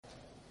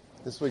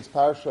This week's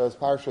parsha is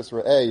Parshas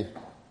Re'eh.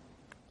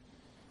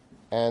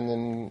 And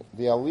in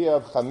the Aliyah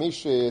of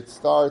Chamishi, it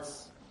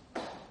starts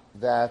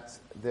that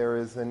there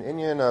is an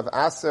inyan of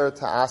Aser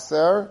to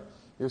Aser.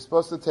 You're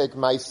supposed to take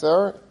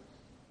Meiser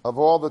of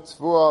all the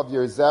Tvua of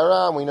your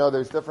Zera, and we know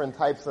there's different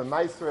types of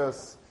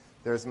Meiseros.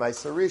 There's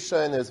Meiser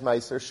Rishon, there's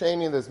Meiser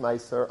Sheni, there's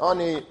Meiser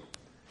Ani.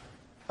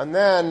 And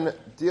then,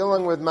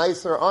 dealing with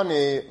Meiser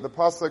Ani, the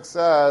Pasuk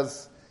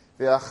says,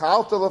 you're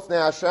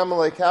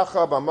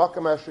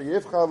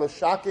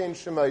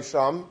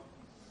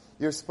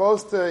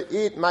supposed to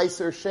eat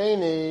Meiser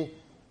Sheni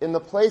in the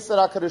place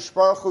that HaKadosh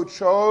Baruch Hu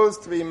chose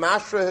to be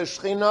Mashra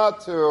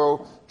Heshchina,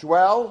 to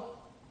dwell,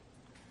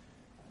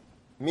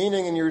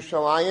 meaning in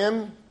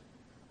Yerushalayim.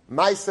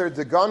 Meiser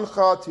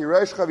Degancha,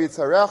 Tireshcha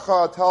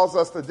Vitzarecha tells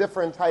us the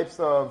different types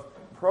of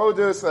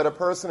produce that a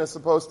person is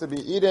supposed to be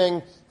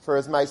eating for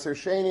his Meiser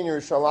Sheni in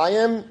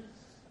Yerushalayim.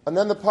 And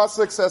then the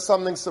Pasuk says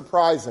something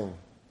surprising.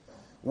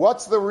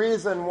 What's the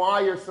reason why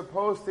you're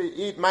supposed to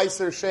eat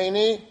Meiser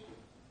Sheni?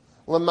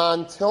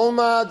 L'man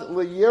tilmad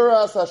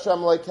liyiras Hashem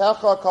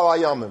lekecha kol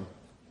hayamim.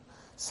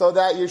 So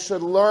that you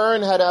should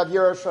learn how to have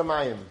Yiras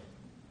Shamayim.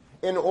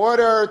 In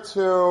order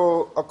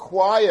to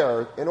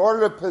acquire, in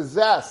order to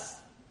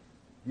possess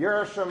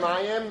Yiras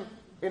Shamayim,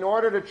 in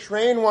order to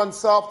train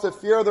oneself to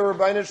fear the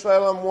Rebbeinu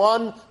Shalom,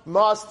 one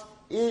must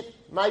eat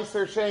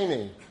Meiser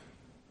Sheni.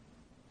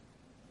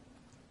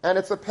 And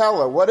it's a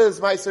pella. What does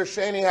Meiser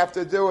Sheni have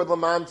to do with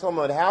Laman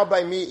Tilmud? How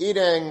by me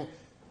eating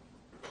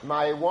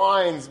my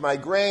wines, my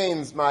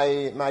grains,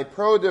 my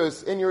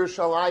produce in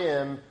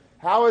Yerushalayim,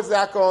 how is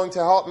that going to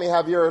help me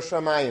have Yiras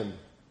Shamayim?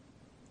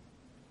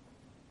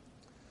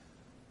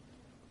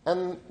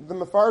 And the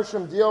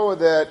Mefarshim deal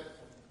with it.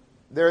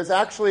 There is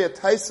actually a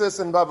Taisus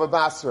in Bava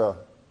Basra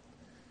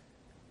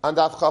on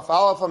Daf Chaf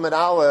Aleph Amid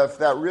Aleph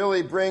that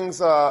really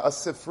brings a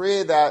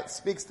Sifri that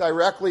speaks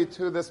directly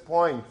to this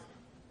point.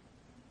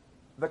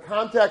 The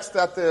context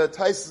that the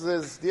Taisus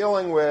is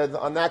dealing with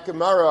on that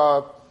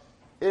Gemara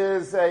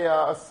is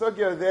a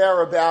sugya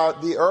there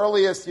about the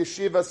earliest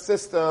yeshiva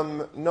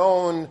system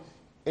known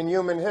in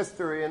human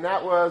history, and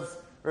that was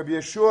Rabbi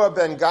Yeshua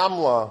ben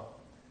Gamla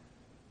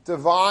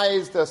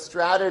devised a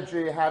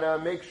strategy how to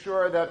make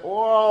sure that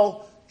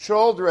all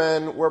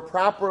children were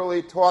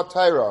properly taught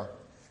Torah.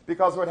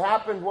 Because what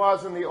happened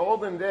was, in the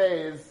olden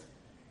days,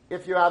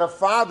 if you had a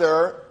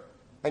father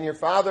and your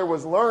father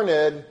was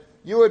learned,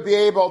 you would be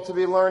able to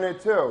be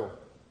learned too.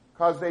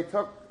 Because they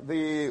took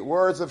the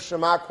words of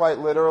Shema quite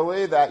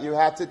literally, that you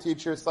had to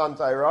teach your son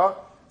Torah.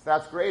 So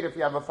that's great if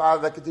you have a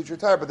father that could teach you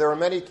Torah. But there were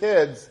many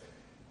kids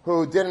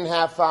who didn't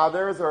have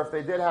fathers, or if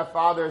they did have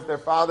fathers, their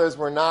fathers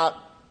were not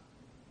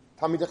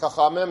Talmidei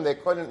Chachamim. They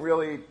couldn't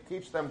really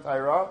teach them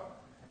Torah.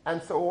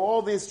 And so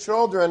all these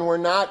children were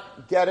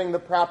not getting the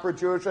proper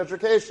Jewish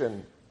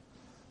education.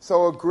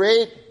 So a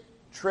great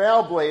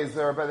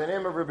trailblazer by the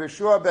name of Rabbi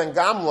Yeshua ben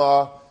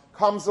Gamla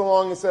comes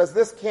along and says,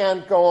 this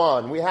can't go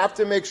on. We have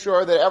to make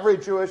sure that every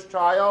Jewish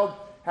child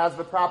has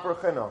the proper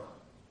chinuch.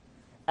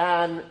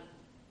 And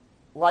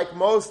like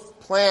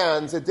most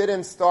plans, it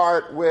didn't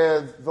start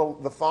with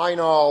the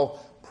final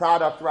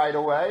product right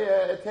away.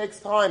 It takes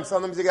time.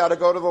 Sometimes you got to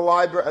go to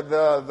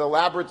the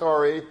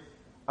laboratory,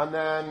 and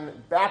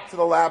then back to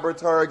the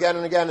laboratory again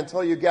and again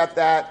until you get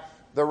the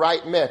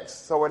right mix.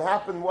 So what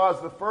happened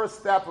was, the first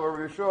step of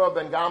Rabbi Yeshua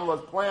ben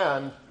Gamla's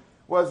plan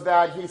was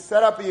that he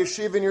set up a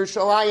yeshiva in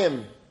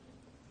Yerushalayim.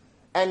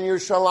 And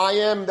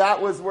Yerushalayim,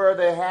 that was where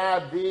they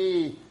had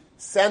the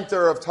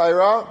center of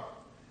Torah.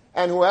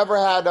 And whoever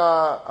had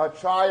a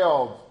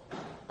child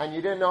and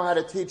you didn't know how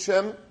to teach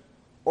him,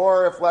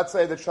 or if, let's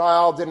say, the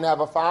child didn't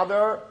have a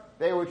father,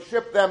 they would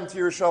ship them to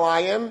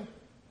Yerushalayim,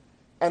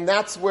 and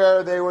that's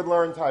where they would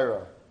learn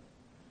Torah.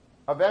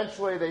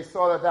 Eventually, they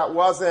saw that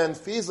wasn't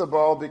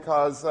feasible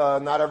because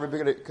not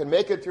everybody could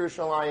make it to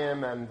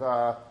Yerushalayim, and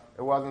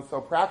it wasn't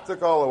so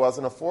practical, it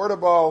wasn't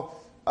affordable.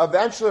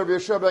 Eventually, Rabbi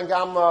Yeshua ben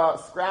Gamla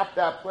scrapped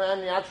that plan.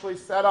 He actually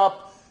set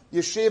up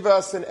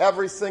yeshivas in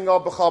every single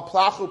b'chal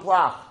plach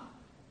u'plach,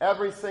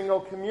 every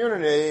single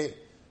community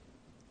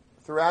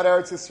throughout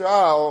Eretz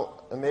Yisrael,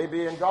 and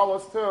maybe in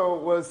Galus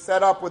too, was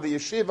set up with a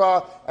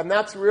yeshiva, and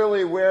that's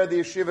really where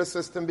the yeshiva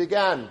system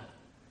began.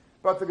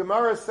 But the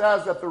Gemara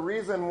says that the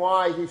reason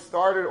why he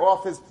started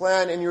off his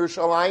plan in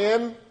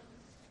Yerushalayim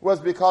was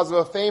because of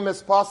a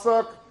famous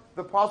pasuk.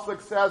 The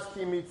pasuk says,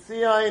 Ki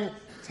mitzion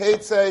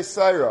teitzei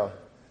seira.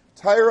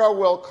 Torah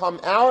will come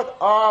out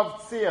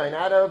of Tzion,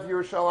 out of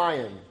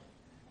Yerushalayim.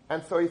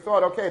 And so he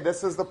thought, okay,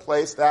 this is the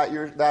place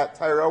that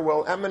Torah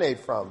will emanate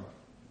from.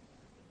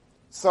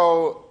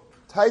 So,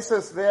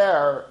 Taisus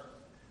there,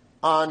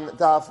 on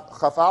Daf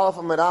Chaf Aleph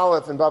Amid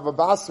Aleph in Bava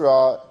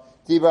Basra,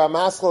 Dibra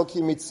Maschel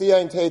Ki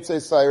Mitzion Teitzei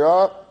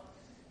Seira,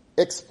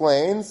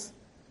 explains,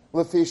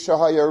 Lefi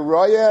Shahaya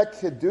Roya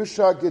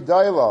Kedusha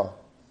Gedayla,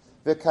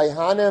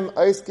 V'Kayhanim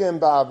Oiskim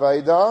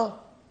Ba'avayda,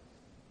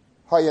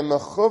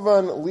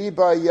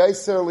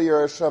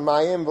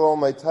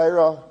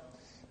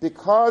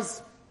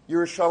 because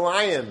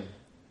Yerushalayim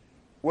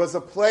was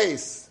a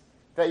place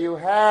that you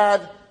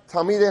had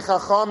Talmidei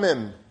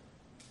Chachamim,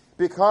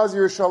 because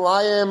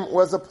Yerushalayim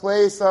was a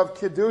place of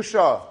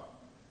Kedusha,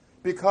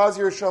 because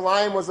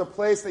Yerushalayim was a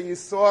place that you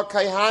saw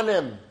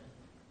Kaihanim,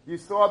 you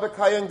saw the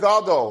Kayan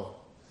Gadol,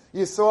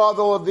 you saw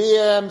the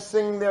Leviim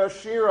sing their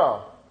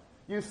Shira,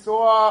 you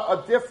saw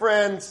a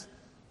different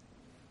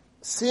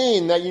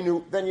scene than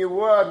you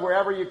would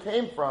wherever you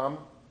came from.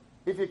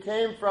 If you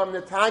came from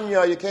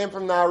Netanya, you came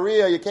from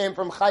Nahariya, you came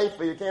from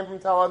Haifa, you came from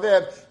Tel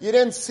Aviv, you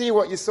didn't see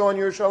what you saw in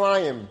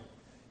Yerushalayim.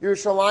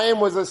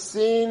 Yerushalayim was a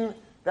scene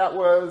that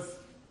was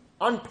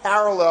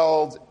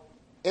unparalleled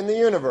in the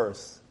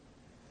universe.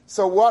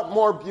 So what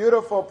more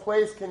beautiful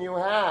place can you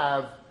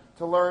have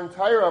to learn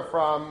Torah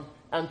from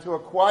and to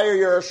acquire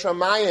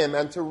Yerushalayim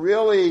and to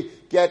really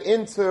get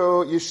into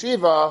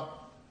yeshiva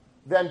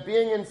than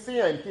being in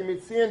Sion?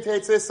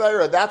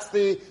 That's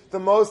the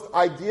most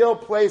ideal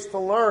place to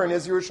learn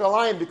is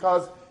Yerushalayim,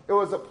 because it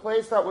was a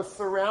place that was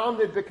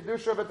surrounded by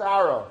Kedusha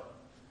V'Tara.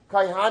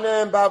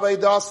 Kaihanim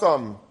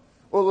b'Avedasam,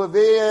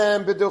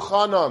 Uleviim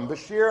b'Duchanam,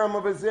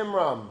 B'Shiram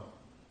u'B'Zimram.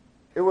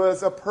 It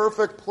was a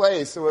perfect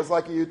place. It was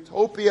like a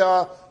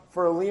utopia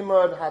for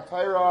Limud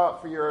HaTorah,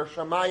 for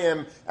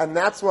Yerushalayim, and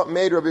that's what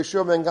made Rabbi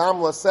Yeshua ben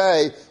Gamla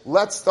say,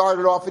 let's start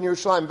it off in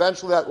Yerushalayim.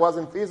 Eventually that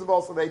wasn't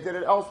feasible, so they did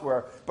it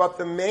elsewhere. But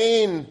the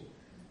main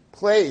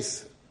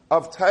place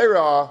of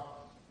Torah,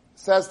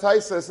 says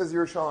Taisus, is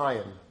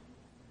Yerushalayim.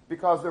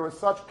 Because there was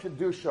such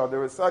Kedusha, there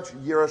was such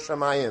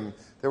Yerushalayim,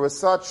 there was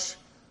such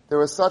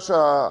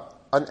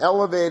an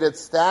elevated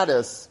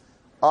status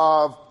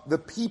of the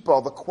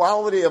people, the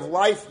quality of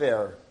life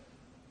there.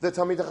 The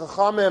Talmidei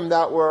Chachamim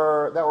that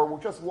were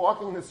just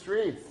walking the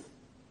streets,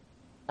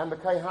 and the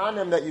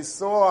Kaihanim that you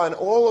saw, and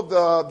all of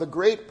the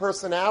great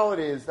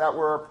personalities that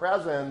were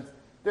present.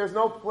 There's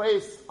no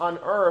place on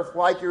earth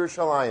like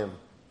Yerushalayim.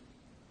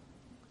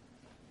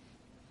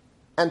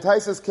 And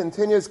Taisus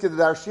continues,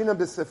 Kedarshina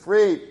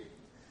b'Sifri,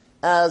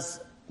 as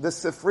the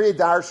Sifri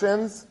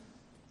darshans,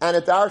 and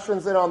it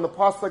darshans it on the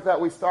pasuk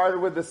that we started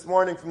with this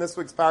morning from this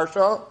week's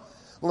parsha,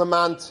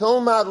 L'man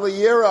tilmad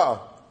liyira.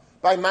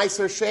 By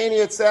Meiser Sheni,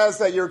 it says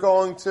that you're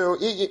going to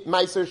eat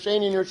Meiser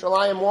Sheni in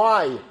Yerushalayim.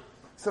 Why?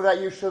 So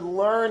that you should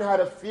learn how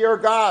to fear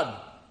God.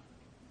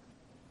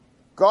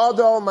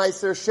 Gadol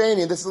Meiser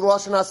Sheni. This is the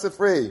Lashon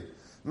HaSifri.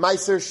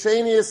 Meiser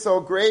Sheni is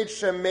so great,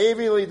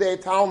 Shemevi Lidei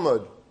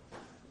Talmud.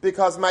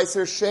 Because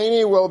Meiser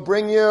Sheni will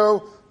bring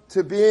you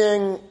to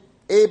being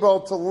able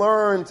to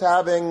learn, to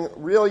having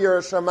real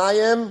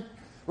Yerushalayim.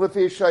 I had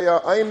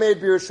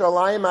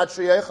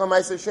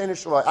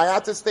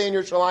to stay in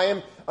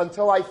Yerushalayim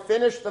until I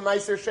finished the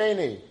Meiser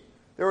Sheni.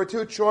 There were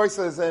two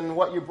choices in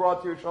what you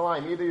brought to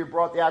Yerushalayim. Either you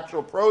brought the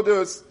actual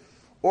produce,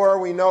 or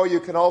we know you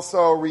can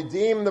also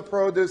redeem the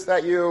produce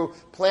that you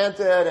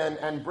planted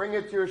and bring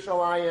it to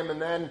Yerushalayim and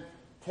then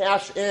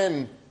cash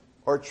in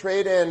or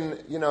trade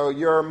in,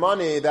 your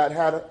money that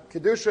had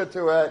Kedusha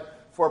to it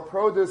for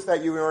produce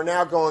that you are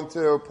now going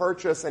to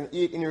purchase and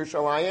eat in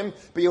Yerushalayim.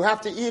 But you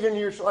have to eat in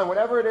Yerushalayim.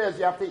 Whatever it is,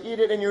 you have to eat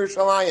it in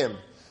Yerushalayim.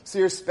 So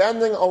you're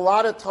spending a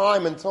lot of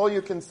time until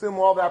you consume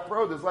all that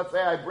produce. Let's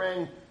say I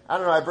bring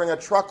a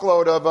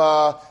truckload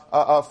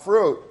of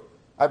fruit.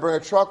 I bring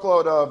a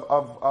truckload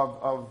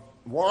of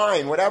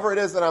wine, whatever it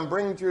is that I'm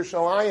bringing to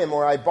Yerushalayim,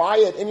 or I buy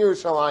it in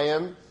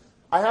Yerushalayim.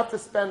 I have to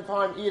spend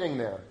time eating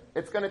there.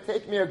 It's going to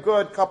take me a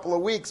good couple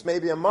of weeks,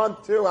 maybe a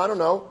month, too, I don't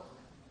know.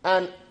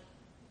 And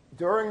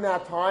during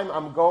that time,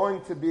 I'm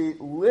going to be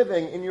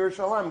living in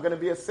Yerushalayim. I'm going to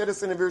be a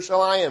citizen of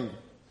Yerushalayim.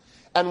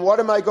 And what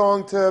am I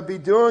going to be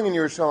doing in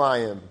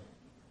Yerushalayim?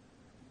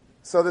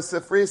 So the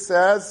Sifri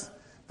says,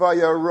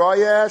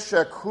 "Vayaroyeh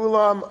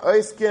shekulam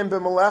oiskim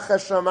b'melecha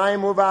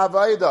shamayim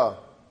uva'avayda."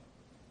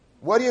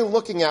 What are you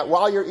looking at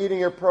while you're eating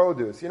your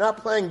produce? You're not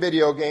playing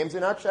video games.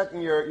 You're not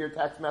checking your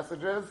text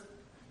messages.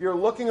 You're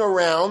looking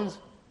around,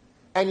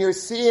 and you're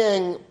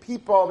seeing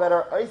people that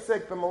are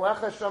oisik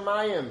b'melecha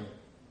shamayim.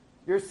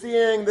 You're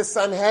seeing the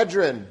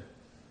Sanhedrin.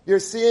 You're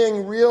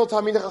seeing real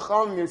Talmidei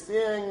Chachamim. You're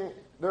seeing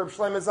the Reb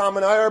Shlomo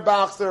Zalman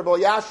Auerbachs, the Reb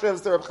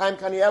Elyashivs, the Reb Chaim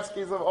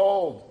Kanievskis of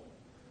old.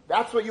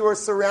 That's what you were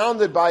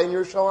surrounded by in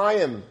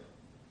Yerushalayim.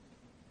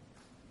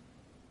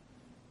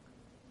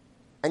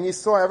 And you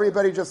saw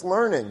everybody just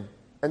learning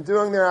and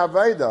doing their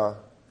Avodah.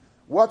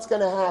 What's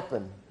going to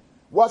happen?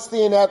 What's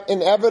the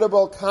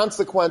inevitable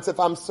consequence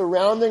if I'm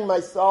surrounding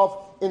myself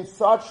in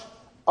such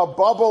a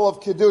bubble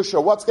of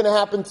Kedusha? What's going to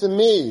happen to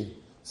me?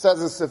 Says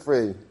the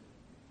Sifri.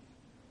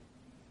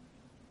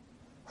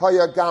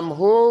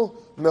 Hayagamhu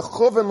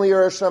mechuven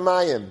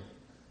liyerushalayim.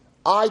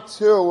 I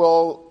too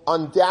will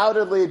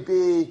undoubtedly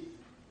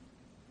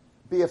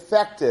be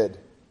affected.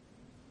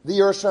 The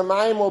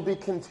Yerushalayim will be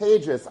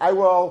contagious. I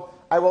will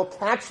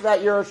catch that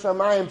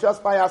Yerushalayim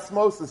just by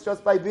osmosis,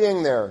 just by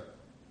being there.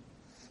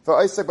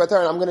 For Isaac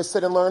Batar, I'm going to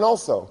sit and learn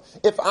also.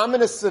 If I'm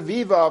in a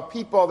seviva of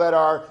people that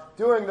are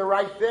doing the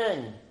right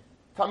thing,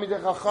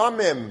 Talmidei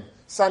Chachamim,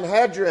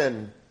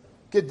 Sanhedrin,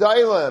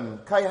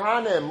 Gedalim,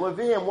 Kaihanim,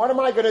 Leviim, what am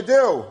I going to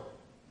do?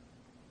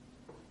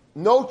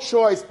 No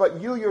choice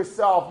but you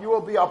yourself, you will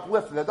be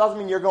uplifted. That doesn't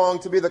mean you're going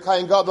to be the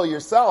Kayan Gadol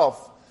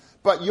yourself,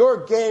 But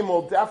your game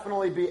will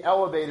definitely be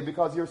elevated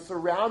because you're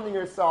surrounding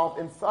yourself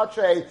in such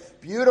a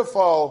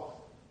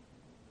beautiful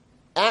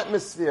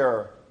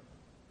atmosphere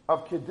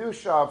of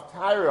Kedusha, of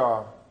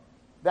Taira,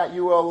 that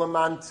you will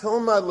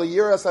lemantilma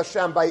liyiras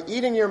Hashem. By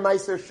eating your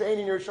Meiser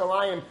Sheni in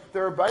Yerushalayim, the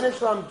Rebbeinu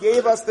Shalom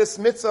gave us this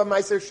mitzvah of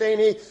Meiser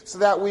Sheni so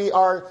that we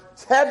are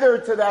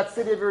tethered to that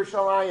city of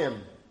Yerushalayim.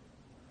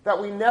 That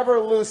we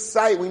never lose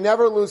sight, we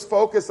never lose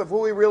focus of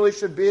who we really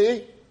should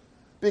be,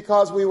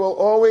 because we will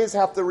always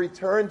have to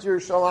return to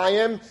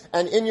Yerushalayim,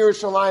 and in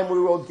Yerushalayim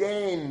we will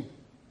gain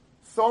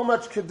so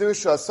much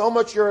Kedusha, so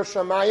much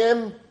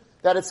Yerushalayim,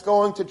 that it's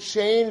going to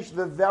change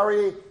the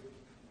very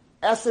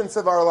essence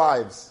of our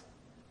lives.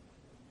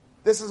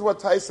 This is what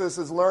Taisus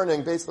is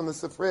learning based on the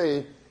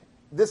Sifri.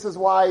 This is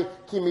why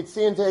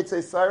Kimitzin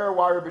Teitzei Sayer,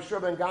 why Rabbi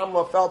Shua ben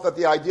Gamla felt that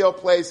the ideal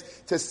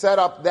place to set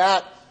up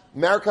that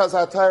Merkaz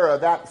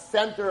HaTorah, that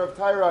center of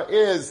Torah,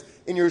 is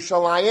in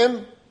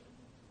Yerushalayim,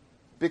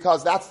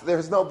 because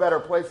there's no better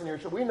place in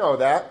Yerushalayim. We know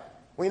that.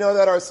 We know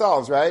that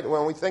ourselves, right?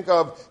 When we think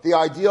of the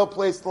ideal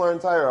place to learn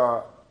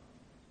Torah,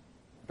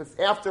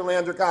 after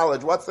Lander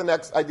College, what's the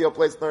next ideal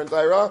place to learn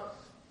Torah?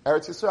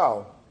 Eretz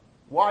Yisrael.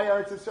 Why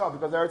Eretz Yisrael?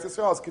 Because Eretz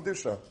Yisrael is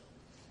Kedusha.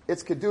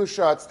 It's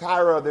Kedusha, it's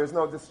Torah, there's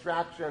no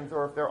distractions,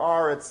 or if there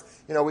are, it's,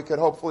 we could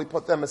hopefully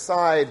put them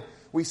aside.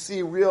 We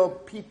see real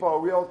people,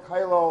 real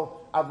Kailo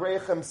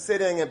Avreichim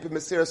sitting in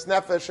Mesiras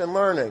Nefesh and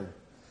learning.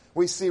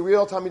 We see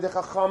real Talmidei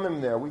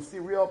Chachamim there. We see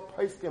real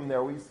Paiskim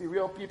there. We see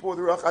real people with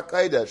Ruach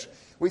HaKodesh.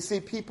 We see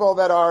people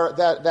that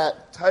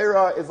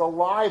Torah is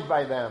alive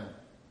by them.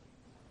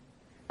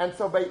 And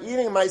so by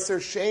eating Meiser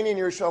Sheni in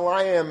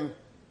Yerushalayim,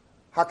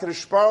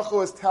 HaKadosh Baruch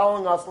Hu is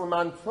telling us,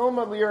 L'man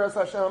tilma liyiras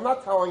Hashem. I'm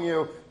not telling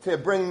you to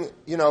bring,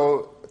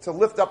 to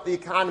lift up the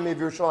economy of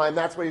Yerushalayim.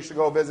 That's where you should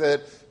go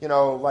visit,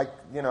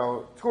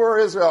 tour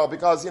Israel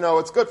because,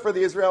 it's good for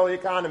the Israeli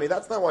economy.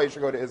 That's not why you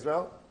should go to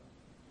Israel.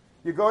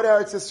 You go to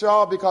Eretz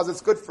Yisrael because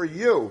it's good for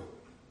you.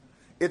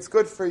 It's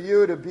good for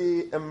you to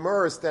be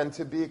immersed and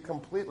to be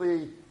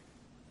completely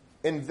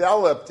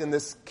enveloped in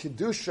this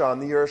Kedusha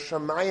and the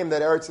Yerushalayim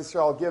that Eretz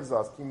Yisrael gives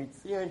us.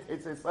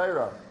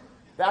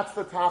 That's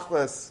the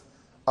tachlis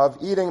of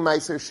eating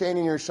Meiser Sheni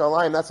in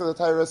Yerushalayim. That's what the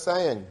Torah is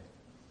saying.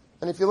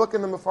 And if you look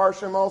in the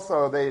Mefarshim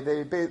also, the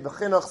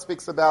Chinuch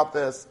speaks about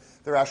this,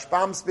 the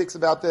Rashbam speaks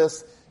about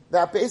this,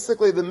 that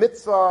basically the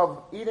mitzvah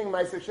of eating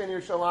Meiser Sheni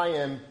in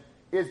Yerushalayim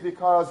is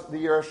because the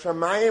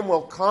Yerushalayim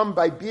will come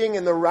by being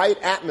in the right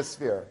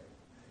atmosphere.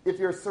 If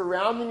you're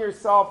surrounding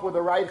yourself with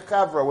the right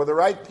chevra, with the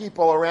right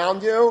people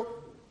around you,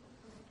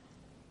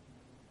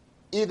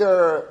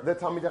 either the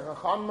Talmidei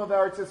Chachamim of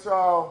Eretz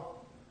Yisrael,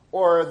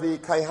 or the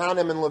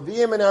Kaihanim and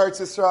Leviim in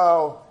Eretz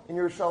Yisrael, in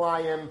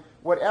Yerushalayim,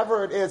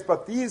 whatever it is,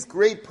 but these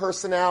great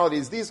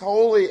personalities, these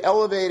holy,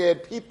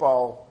 elevated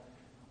people,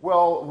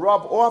 will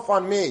rub off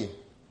on me.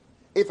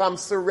 If I'm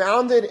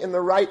surrounded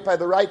by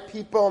the right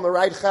people and the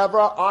right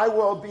chevra, I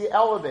will be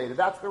elevated.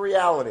 That's the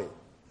reality.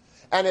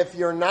 And if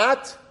you're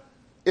not,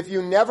 if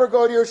you never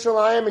go to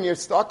Yerushalayim and you're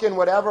stuck in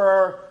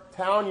whatever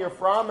town you're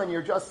from and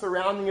you're just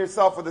surrounding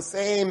yourself with the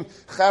same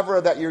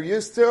chevra that you're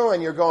used to,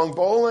 and you're going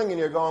bowling and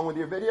you're going with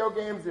your video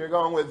games and you're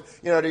going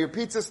with, to your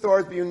pizza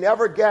stores, but you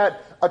never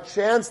get a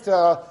chance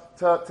to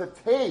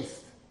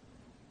taste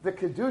the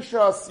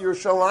Kedushas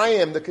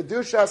Yerushalayim, the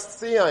Kedushas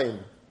Tziyim,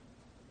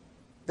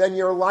 then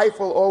your life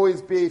will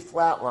always be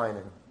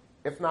flatlining,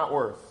 if not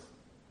worse.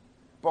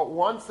 But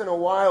once in a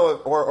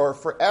while, or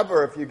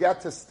forever, if you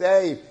get to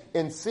stay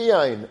in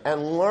Tziyim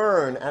and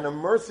learn and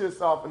immerse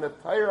yourself in the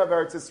Torah of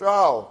Eretz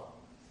Yisrael,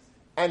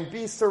 and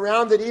be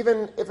surrounded,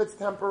 even if it's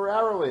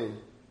temporarily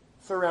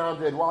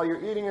surrounded, while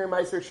you're eating your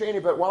Meiser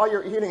Sheni, but while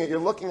you're eating it, you're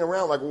looking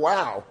around like,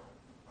 wow,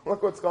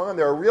 look what's going on.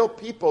 There are real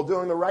people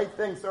doing the right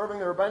thing, serving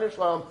the Rebbeinu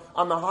Shalom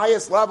on the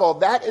highest level.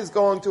 That is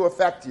going to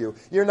affect you.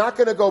 You're not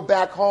going to go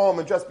back home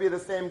and just be the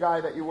same guy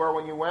that you were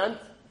when you went,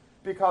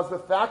 because the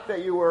fact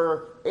that you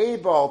were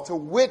able to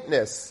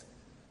witness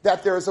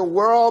that there's a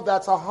world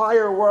that's a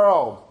higher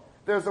world,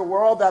 there's a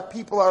world that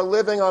people are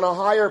living on a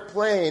higher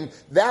plane,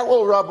 that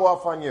will rub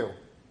off on you.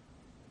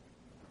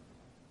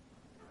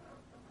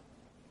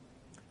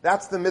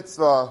 That's the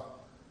mitzvah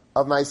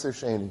of Meiser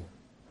Sheni.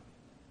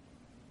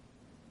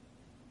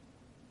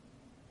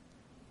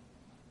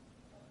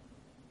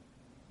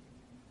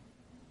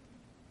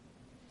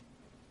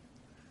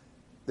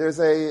 There's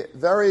a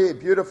very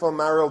beautiful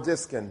Maral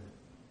Diskin.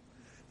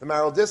 The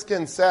Maral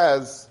Diskin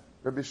says,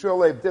 Rabbi Shua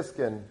Leib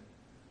Diskin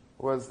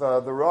was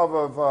the Rav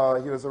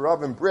of, he was a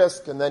Rav in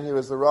Brisk, and then he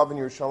was the Rav in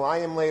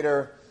Yerushalayim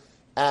later,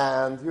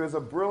 and he was a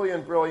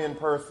brilliant, brilliant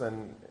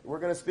person. We're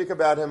going to speak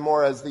about him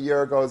more as the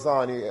year goes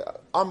on.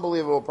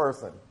 Unbelievable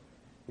person.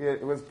 He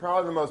was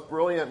probably the most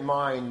brilliant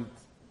mind.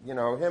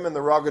 Him and the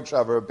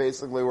Rogachover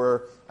basically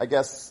were, I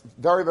guess,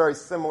 very, very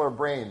similar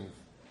brains.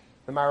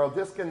 The Maral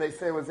Diskin, they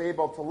say, was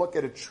able to look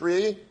at a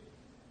tree,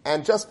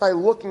 and just by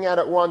looking at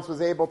it once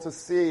was able to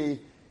see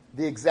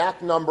the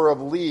exact number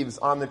of leaves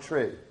on the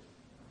tree.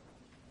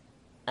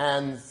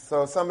 And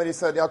so somebody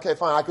said, okay,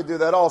 fine, I could do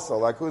that also.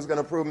 Like, who's going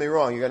to prove me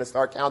wrong? You're going to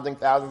start counting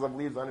thousands of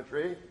leaves on a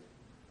tree?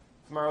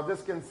 So Maral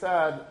Diskin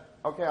said,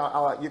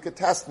 okay, you could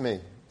test me. He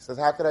says,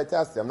 how could I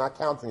test you? I'm not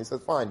counting. He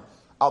says, fine.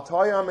 I'll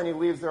tell you how many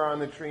leaves there are on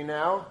the tree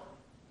now,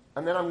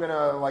 and then I'm going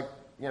to,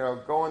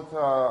 go into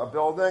a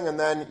building, and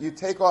then you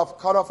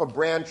cut off a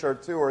branch or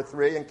two or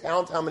three and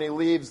count how many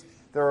leaves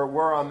there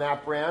were on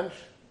that branch,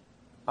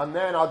 and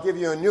then I'll give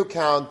you a new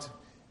count.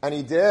 And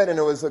he did, and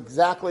it was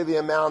exactly the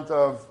amount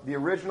of the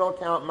original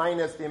count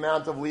minus the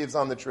amount of leaves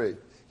on the tree.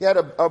 He had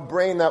a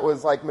brain that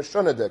was like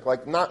mishunadik,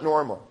 like not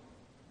normal.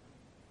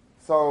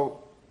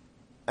 So,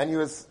 and he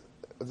was,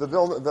 the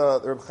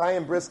Reb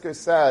Chaim Brisker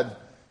said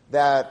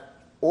that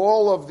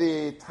all of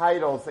the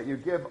titles that you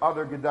give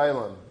other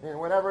Gedalim,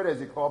 whatever it is,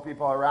 you call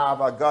people a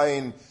Rav, a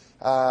Gain,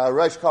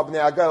 Rosh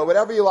Kabnei Agel,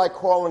 whatever you like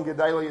calling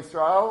Gedali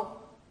Yisrael,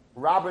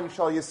 Rabban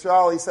Shal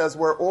Yisrael, he says,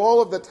 where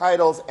all of the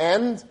titles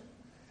end,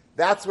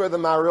 that's where the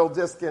Maharil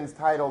Diskin's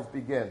titles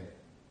begin.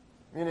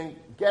 Meaning,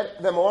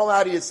 get them all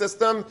out of your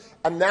system,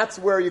 and that's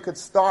where you could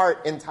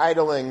start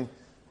entitling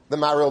the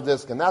Maharil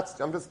Diskin.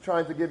 I'm just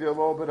trying to give you a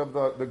little bit of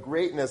the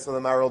greatness of the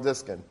Maharil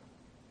Diskin.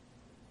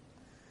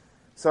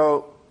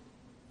 So,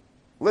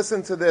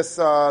 listen to this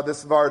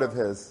vart of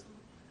his.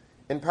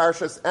 In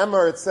Parshas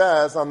Emor it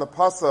says, on the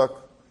Pasuk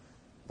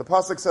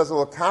says,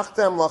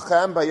 L'kachtem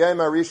lachem b'yom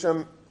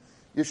harishon,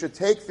 you should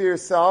take for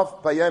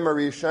yourself b'yom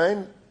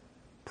harishon,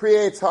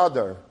 pri-eitz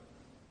hadar,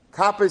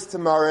 kapis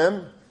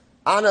tamarim,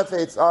 anaf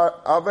eitz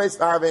aves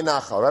arvei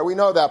nachal. Right? We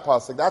know that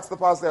pasuk. That's the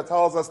pasuk that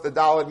tells us the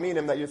daled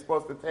minim that you're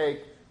supposed to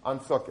take on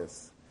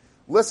Sukkos.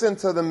 Listen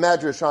to the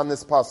medrash on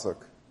this pasuk.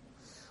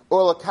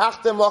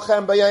 Ulakachtem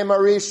lachem b'yom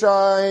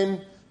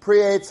harishon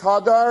pri-eitz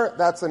hadar.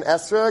 That's an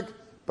esrog,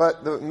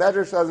 but the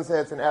medrash doesn't say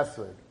it's an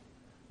esrog.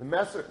 The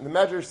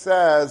medrash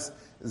says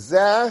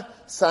Zeh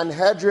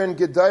Sanhedrin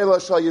Gedola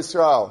Shal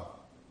Yisrael.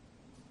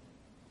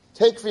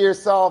 Take for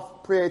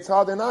yourself pri-eitz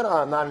hadar, not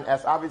an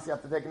S. Obviously, you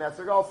have to take an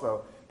esrog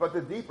also. But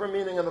the deeper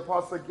meaning of the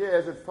pasuk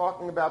is it's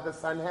talking about the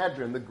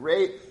Sanhedrin, the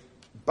great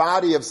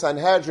body of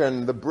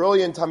Sanhedrin, the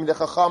brilliant Talmidei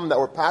Chacham that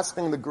were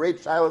passing the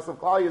great shilas of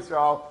Klal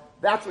Yisrael.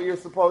 That's what you're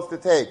supposed to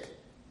take.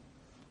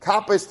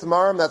 Kapis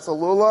tamarim, that's a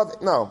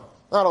lulav. No,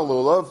 not a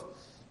lulav.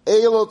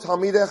 Eilu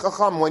Talmidei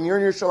Chacham. When you're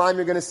in Yerushalayim,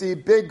 you're going to see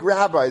big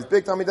rabbis,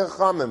 big Talmidei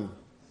Chachamim.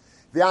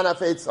 V'anaf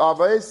eitz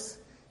avos.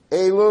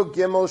 Eilu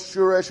gimel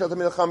shura shel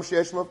Talmidei Chacham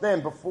sheyesh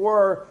lifneim.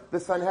 Before the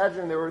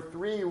Sanhedrin, there were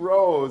 3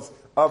 rows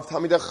of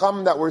Talmidei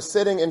Chacham that were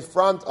sitting in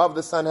front of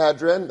the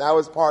Sanhedrin. That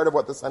was part of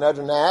what the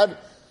Sanhedrin had.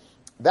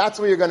 That's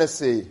what you're going to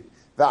see.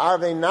 The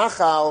Arvei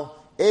Nachal,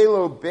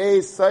 Eilu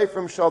Beis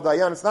Seifrim Shel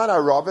Dayan. It's not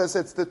Aravis,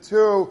 it's the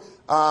two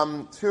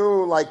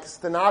like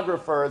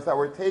stenographers that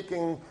were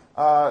taking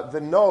the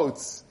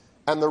notes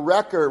and the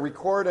record,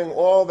 recording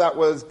all that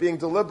was being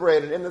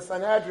deliberated in the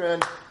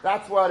Sanhedrin.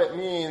 That's what it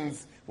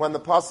means when the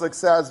pasuk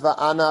says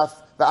Va'anaf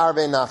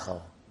Va'arvei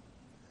Nachal.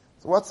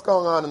 So what's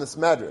going on in this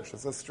medrash?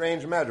 It's a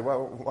strange medrash.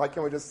 Well, why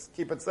can't we just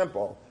keep it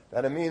simple?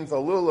 That it means a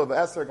lulav,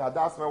 esrog,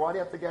 hadasmer. Why do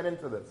you have to get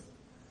into this?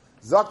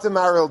 Zakta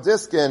Maharil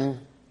Diskin,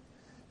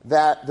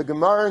 that the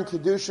Gemara in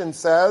Kedushin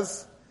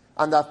says,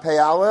 on Daf Pei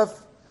Aleph,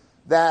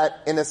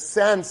 that in a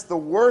sense, the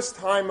worst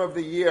time of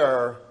the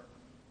year,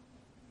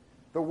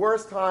 the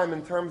worst time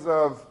in terms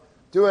of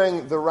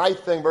doing the right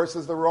thing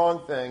versus the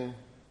wrong thing,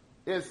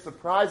 is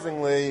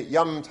surprisingly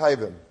Yom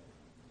Tovim.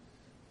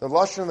 The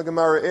lashon of the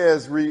Gemara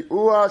is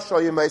Ri'ua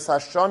Shal Yemei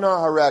Hashana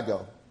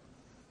Haregel.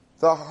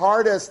 The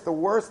hardest, the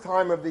worst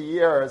time of the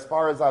year, as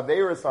far as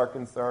Averis are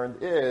concerned,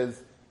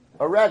 is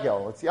a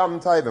regel. It's Yom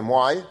Tovim.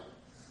 Why?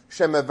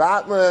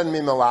 Shemevatlan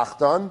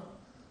mimelachton.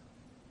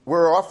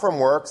 We're off from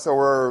work, so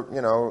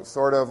we're,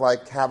 sort of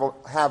like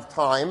have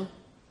time.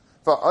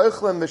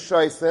 Va'oichlin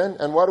v'shoisen,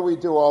 and what do we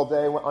do all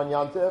day on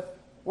Yom Tov?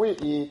 We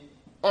eat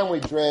and we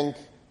drink.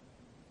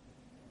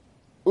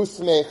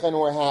 Usmech, and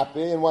we're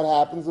happy. And what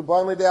happens?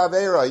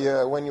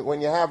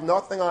 When you have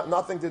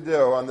nothing to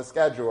do on the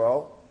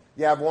schedule,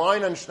 you have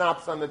wine and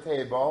schnapps on the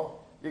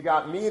table. You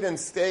got meat and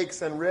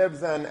steaks and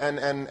ribs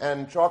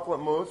and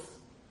chocolate mousse.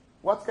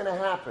 What's going to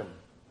happen?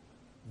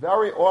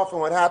 Very often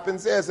what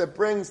happens is it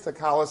brings to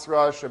kalas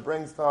rush, it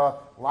brings to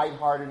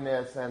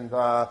lightheartedness and,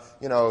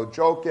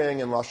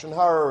 joking and lashon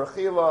hara,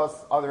 rechilos,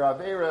 other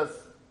averas.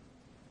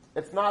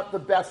 It's not the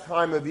best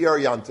time of year,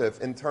 Yantif,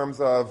 in terms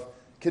of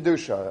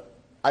kedusha,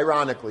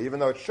 ironically, even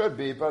though it should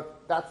be,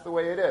 but that's the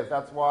way it is.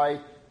 That's why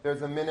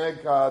there's a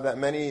minig that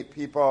many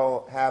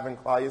people have in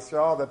Klal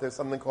Yisrael, that there's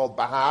something called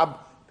Bahab,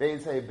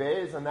 Beis Hey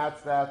Beis, and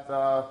that's that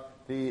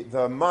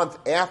the month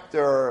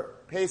after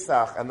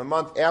Pesach and the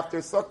month after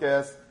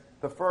Sukkot,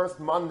 the first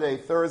Monday,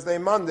 Thursday,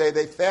 Monday,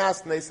 they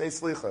fast and they say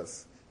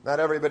Slichas. Not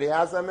everybody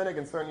has that minig.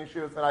 In certain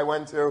yeshivas that I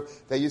went to,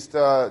 they used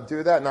to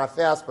do that, not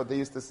fast, but they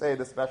used to say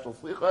the special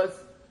Slichas.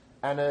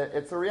 And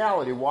it's a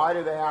reality. Why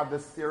do they have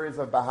this series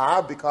of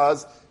Bahab?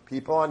 Because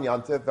people on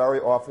Yom Tov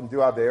very often do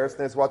Averis, and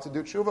there's what to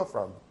do tshuva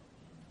from.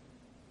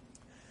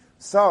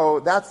 So,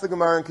 that's the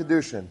Gemara in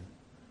Kedushin.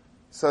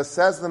 So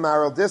says the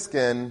Maharil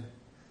Diskin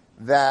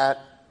that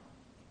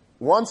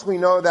once we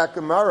know that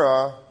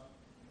Gemara,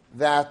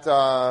 that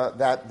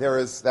there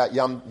is that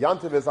Yom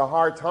Tov is a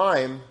hard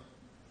time,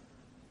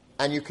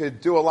 and you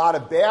could do a lot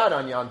of bad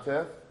on Yom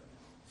Tov.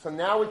 So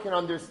now we can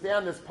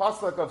understand this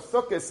pasuk of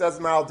Sukkot, says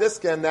Maral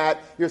Diskin,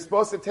 that you're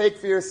supposed to take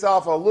for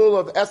yourself a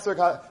lulav of Esther.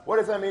 What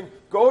does that mean?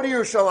 Go to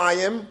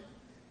Yerushalayim,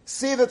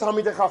 see the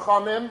Talmidei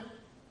Chachamim,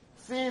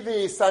 see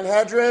the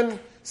Sanhedrin,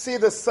 see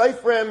the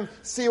Seifrim,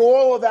 see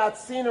all of that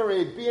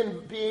scenery,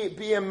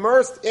 be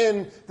immersed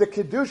in the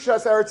Kedusha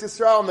of Eretz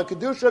Yisrael and the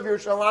Kedusha of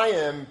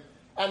Yerushalayim,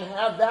 and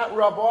have that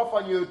rub off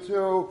on you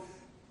to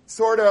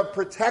sort of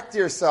protect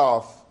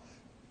yourself,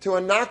 to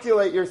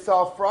inoculate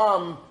yourself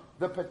from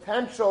the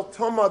potential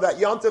tumah that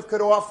Yontif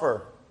could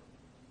offer.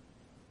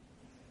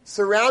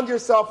 Surround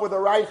yourself with the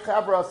right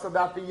chevra so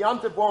that the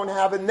Yontif won't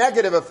have a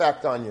negative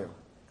effect on you.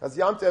 Because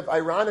Yontif,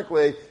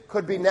 ironically,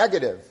 could be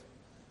negative.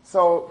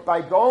 So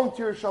by going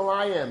to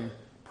Yerushalayim,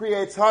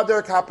 Priyetz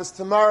Hadar, Kappas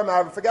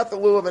Tamar, forget the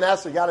Lulav and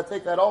Esther, you got to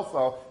take that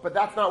also, but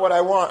that's not what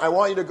I want. I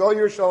want you to go to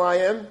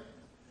Yerushalayim,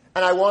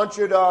 and I want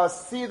you to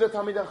see the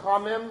Talmidei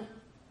Chachamim,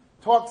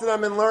 talk to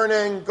them in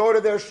learning, go to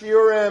their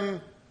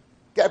shiurim,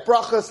 get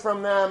brachas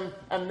from them,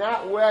 and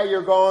that way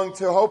you're going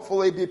to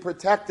hopefully be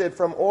protected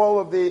from all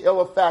of the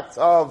ill effects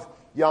of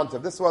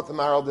Yontif. This is what the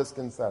Maral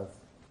Diskin says.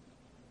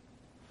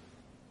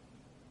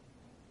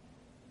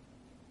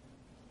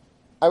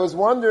 I was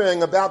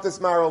wondering about this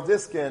Maral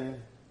Diskin,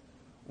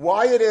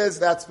 why it is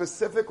that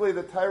specifically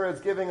the Torah is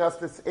giving us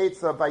this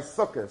Eitzah by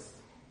Sukkot.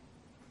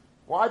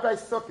 Why by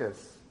Sukkot?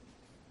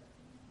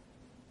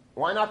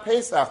 Why not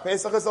Pesach?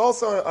 Pesach is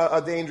also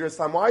a dangerous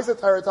time. Why is the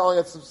Torah telling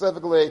us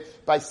specifically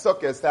by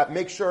Sukkot that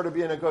make sure to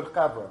be in a good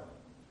chevra?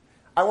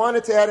 I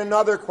wanted to add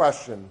another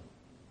question.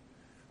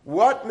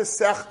 What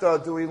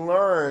Masechta do we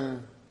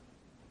learn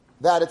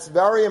that it's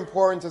very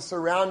important to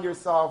surround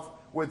yourself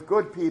with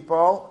good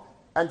people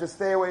and to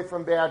stay away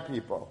from bad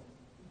people?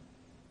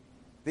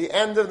 The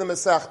end of the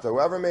Masechta.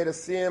 Whoever made a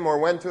siyum or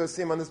went to a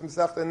siyum on this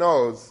Masechta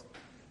knows.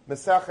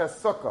 Masechta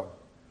Sukkah.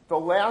 The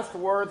last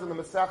words in the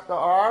Masechta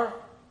are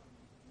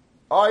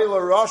Oy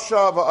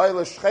l'rasha v'oy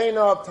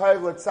l'shchena,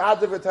 tov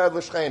l'tzadik v'tov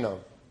l'shchena.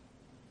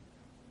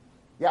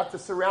 You have to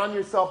surround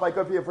yourself by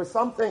good people.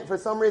 For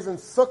some reason,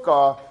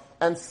 Sukkah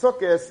and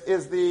Sukkot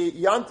is the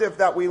Yontif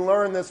that we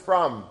learn this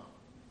from.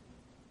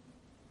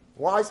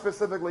 Why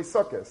specifically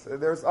Sukkot?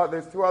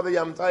 There's two other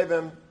Yom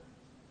Tovim.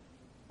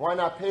 Why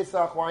not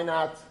Pesach? Why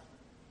not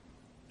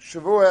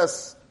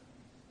Shavuos?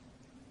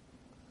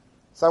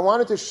 So I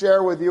wanted to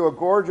share with you a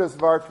gorgeous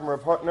vart from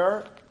Rav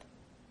Hutner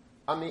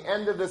on the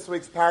end of this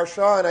week's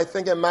parsha, and I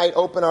think it might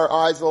open our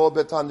eyes a little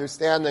bit to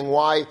understanding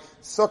why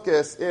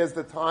Sukkot is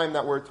the time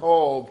that we're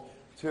told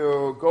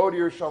to go to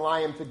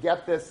Yerushalayim to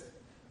get this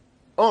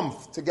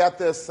oomph, to get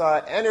this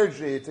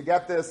energy, to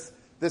get this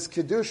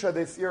Kedusha,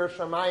 this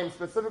Yerushalayim,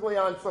 specifically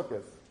on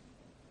Sukkot.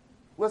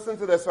 Listen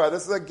to this vart.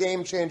 This is a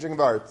game-changing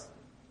vart. It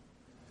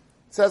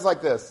says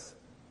like this.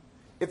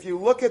 If you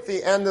look at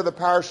the end of the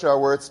parsha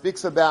where it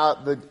speaks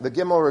about the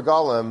Gimel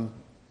Regalim,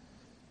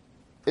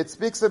 it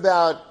speaks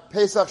about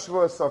Pesach,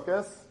 Shavuos,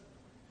 Sukkot,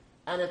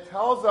 and it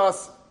tells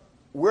us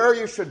where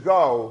you should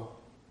go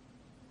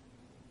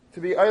to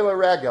be Eila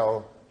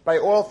Regel by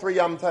all three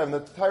Yom Tovim.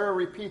 The Torah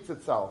repeats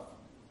itself.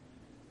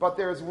 But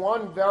there's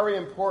one very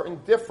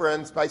important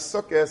difference by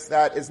Sukkot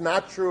that is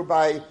not true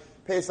by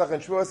Pesach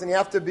and Shavuos, and you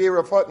have to be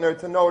Rav Hutner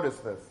to notice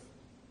this.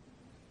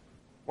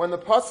 When the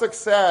pasuk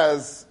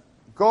says,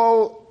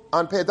 go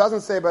on, it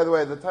doesn't say, by the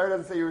way, the Torah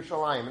doesn't say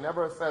Yerushalayim. It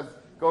never says,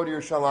 go to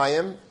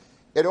Yerushalayim.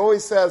 It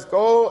always says,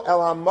 go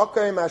el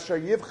ha'makom asher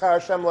yivcha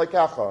Hashem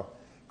lekecha.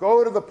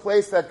 Go to the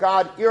place that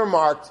God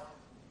earmarked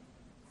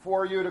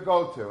for you to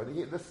go to.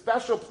 The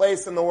special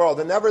place in the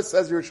world. It never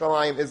says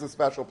Yerushalayim is a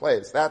special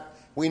place. That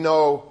we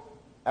know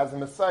as a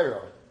Messiah.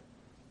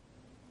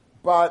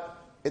 But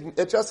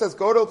it just says,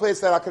 go to the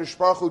place that HaKadosh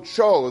Baruch Hu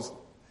chose.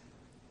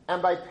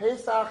 And by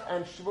Pesach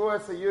and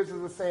Shavuos, it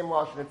uses the same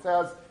lashon. It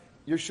says,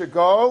 you should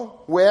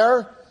go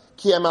where?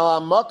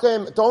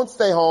 Don't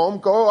stay home.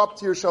 Go up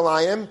to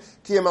Yerushalayim.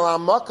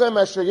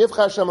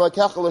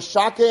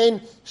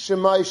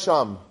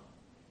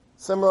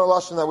 Similar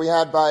lashon that we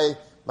had by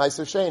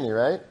Meiser Sheni,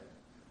 right?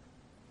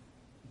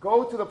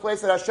 Go to the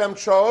place that Hashem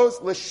chose,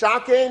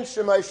 l'shakein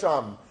shemay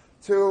sham,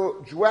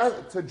 to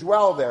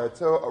dwell there,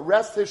 to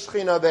rest His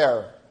Shechina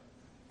there.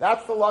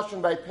 That's the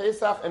lashon by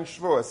Pesach and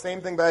Shavuos.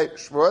 Same thing by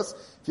Shavuos.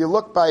 If you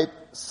look by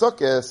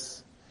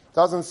Sukkot, it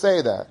doesn't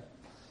say that.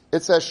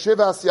 It says,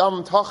 Shivas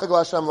Yom Tachig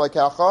L'Hashem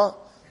Lekecha,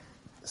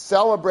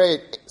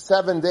 celebrate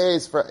 7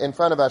 days in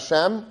front of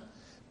Hashem,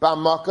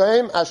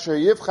 B'makom Asher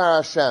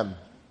Yivchar Hashem,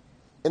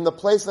 in the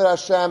place that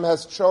Hashem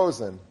has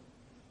chosen.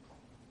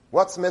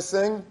 What's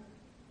missing?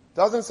 It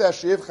doesn't say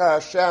Asher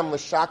Yivchar Hashem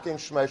L'Shakin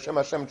Shmei Hashem,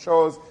 Hashem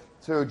chose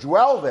to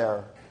dwell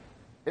there.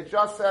 It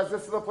just says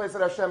this is the place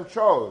that Hashem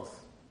chose.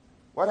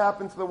 What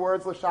happened to the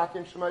words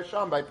L'Shakin Shmei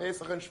Hashem? By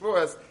Pesach and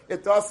Shavuos,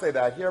 it does say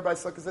that. Here by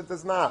Sukkot, it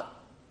does not.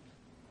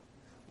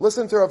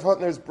 Listen to Rav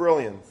Hutner's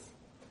brilliance.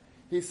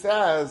 He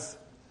says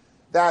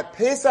that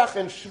Pesach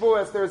and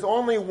Shavuos, there's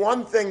only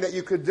one thing that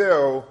you could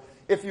do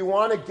if you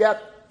want to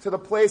get to the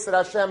place that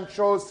Hashem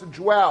chose to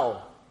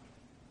dwell.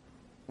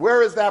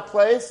 Where is that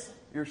place?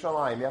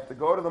 Yerushalayim. You have to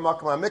go to the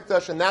Makom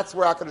HaMikdash, and that's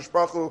where HaKadosh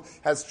Baruch Hu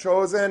has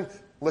chosen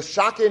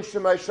L'Shakin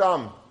Shemay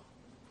Sham.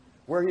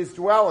 where he's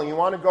dwelling. You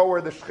want to go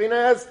where the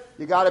Shekhinah is,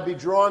 you got to be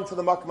drawn to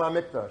the Makom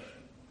HaMikdash.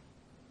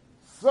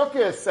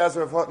 Sukkot, says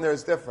Rav Hutner,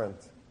 is different.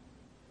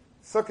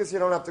 Sukkot, you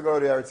don't have to go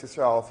to Eretz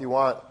Yisrael if you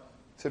want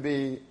to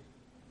be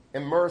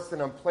immersed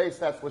in a place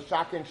that's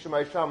l'shakin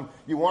shemay sham.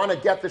 You want to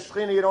get the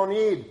Shekhinah, you don't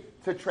need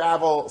to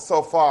travel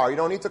so far. You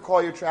don't need to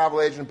call your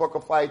travel agent, book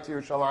a flight to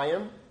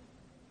Yerushalayim.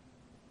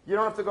 You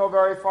don't have to go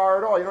very far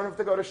at all. You don't have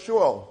to go to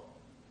shul.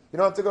 You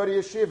don't have to go to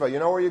yeshiva. You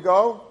know where you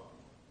go?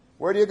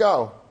 Where do you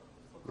go?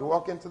 You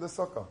walk into the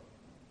sukkah.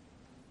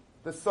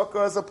 The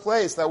sukkah is a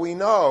place that we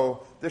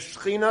know the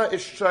Shekhinah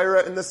is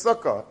Shaira in the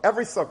sukkah.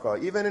 Every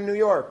sukkah, even in New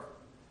York.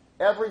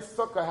 Every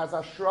sukkah has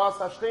Ashras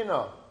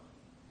HaShekhinah.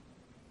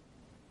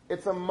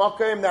 It's a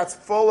makom that's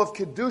full of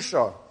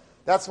Kedusha.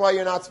 That's why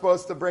you're not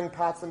supposed to bring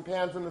pots and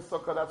pans in the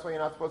sukkah. That's why you're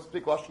not supposed to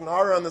speak Lashon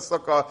Hara in the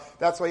sukkah.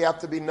 That's why you have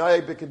to be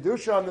Noeg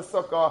B'Kedusha in the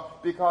sukkah,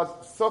 because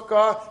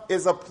sukkah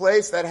is a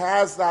place that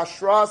has the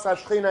Ashras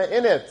HaShekhinah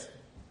in it.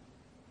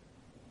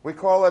 We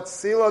call it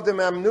Silo de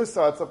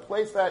Mamnusa. It's a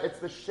place that, it's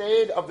the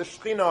shade of the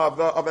Shekhinah,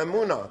 of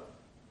Emunah.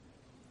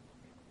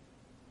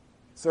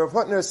 So Rav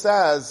Hutner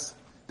says,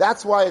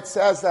 that's why it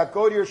says that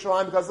go to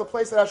Yerushalayim, because it's the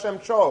place that Hashem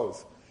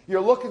chose.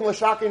 You're looking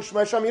l'shakin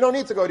shmei sham, you don't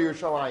need to go to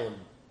Yerushalayim.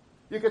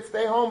 You could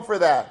stay home for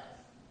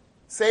that.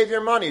 Save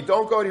your money.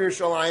 Don't go to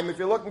Yerushalayim. If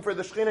you're looking for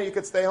the Shekhinah, you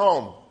could stay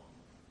home.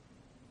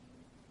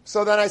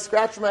 So then I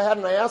scratch my head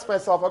and I ask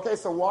myself, okay,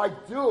 so why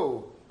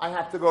do I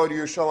have to go to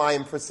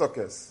Yerushalayim for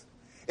Sukkot?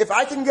 If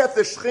I can get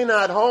the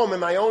Shekhinah at home in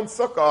my own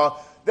sukkah,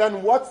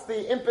 then what's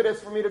the impetus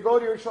for me to go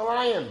to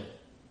Yerushalayim?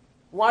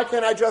 Why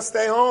can't I just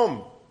stay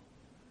home?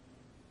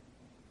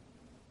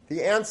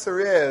 The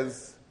answer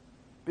is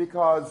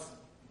because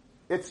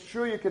it's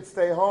true you could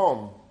stay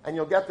home and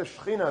you'll get the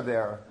Shekhinah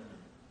there,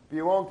 but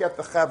you won't get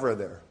the Chevra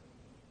there.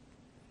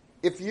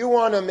 If you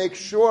want to make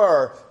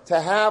sure to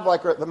have,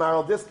 like the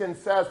Maral Diskin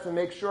says, to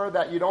make sure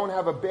that you don't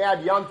have a bad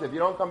yontiv, you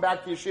don't come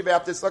back to yeshiva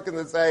after Sukkot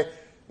and say,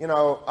 you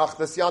know,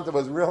 this yontiv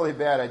was really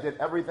bad. I did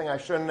everything I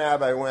shouldn't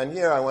have. I went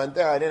here, I went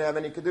there. I didn't have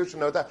any kedusha,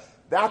 no that.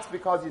 That's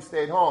because you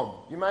stayed home.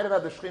 You might have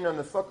had the Shekhinah in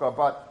the sukkah,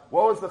 but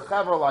what was the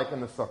Chevra like in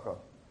the sukkah?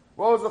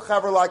 What was the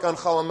Chevra like on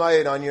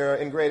Chalamayid,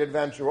 in Great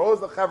Adventure? What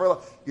was the Chevra like?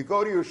 You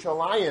go to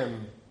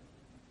Yerushalayim.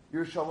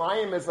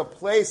 Yerushalayim is a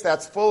place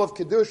that's full of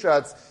kedusha.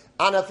 It's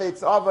Anaf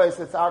Eitz Avos,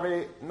 it's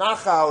Ari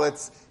Nachal,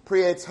 it's Pri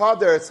Eitz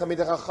Hadar, it's Hamid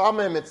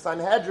HaChamim, it's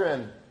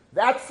Sanhedrin.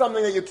 That's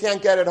something that you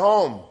can't get at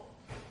home.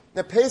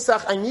 Now,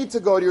 Pesach, I need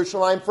to go to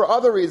Yerushalayim for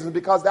other reasons,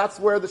 because that's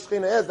where the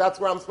Shekhinah is. That's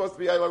where I'm supposed to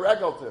be Eila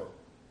Regel to.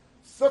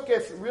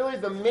 Sukkot, really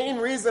the main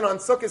reason on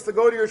Sukkot to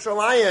go to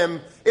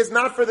Yerushalayim is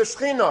not for the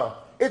Shekhinah.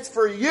 It's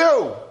for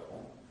you.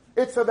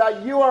 It's so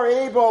that you are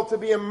able to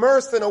be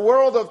immersed in a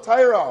world of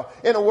Torah,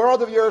 in a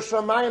world of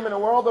Yerushalayim, in a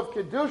world of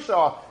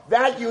Kedusha.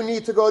 That you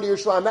need to go to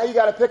Yerushalayim. That you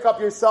got to pick up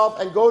yourself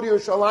and go to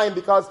Yerushalayim,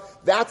 because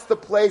that's the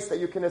place that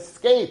you can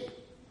escape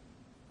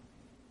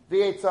the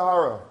Yetzer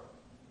Hara.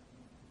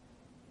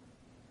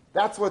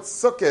 That's what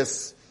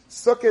Sukkot.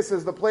 Sukkot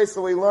is the place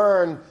that we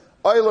learn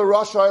Oila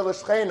Rasha Oila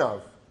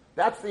Shchenav.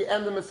 That's the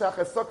end of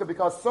Masechet Sukkah,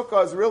 because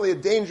Sukkah is really a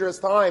dangerous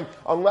time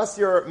unless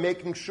you're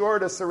making sure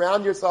to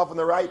surround yourself with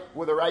the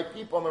right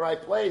people in the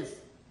right place.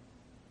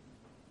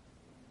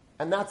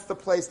 And that's the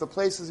place. The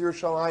place is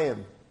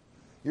Yerushalayim.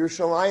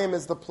 Yerushalayim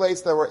is the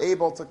place that we're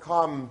able to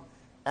come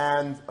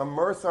and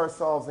immerse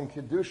ourselves in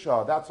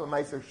Kedusha. That's what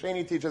Meiser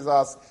Sheni teaches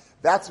us.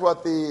 That's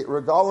what the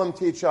Regalim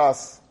teach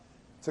us.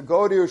 To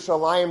go to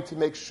Yerushalayim to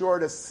make sure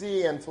to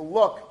see and to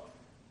look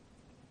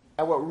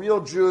at what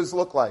real Jews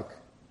look like.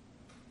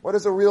 What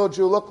does a real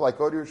Jew look like?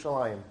 Go to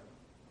Yerushalayim.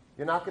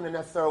 You're not going to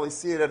necessarily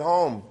see it at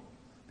home.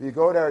 But you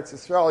go to Eretz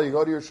Yisrael, you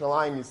go to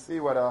Yerushalayim, you see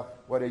what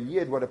a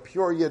Yid, what a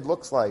pure Yid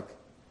looks like.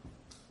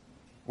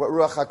 What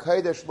Ruach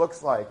HaKodesh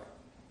looks like.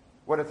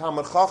 What a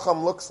Talmud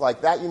Chacham looks like.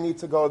 That you need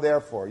to go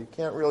there for. You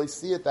can't really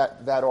see it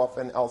that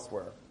often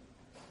elsewhere.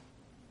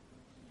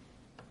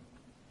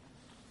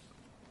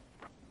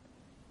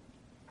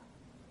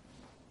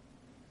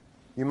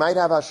 You might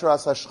have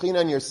Ashras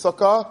HaShekhinah in your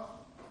sukkah,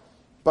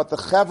 but the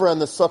Chevra in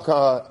the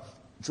sukkah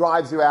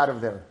drives you out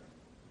of there.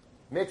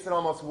 Makes it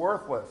almost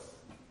worthless,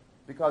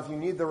 because you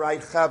need the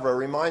right Chevra.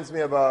 Reminds me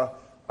of a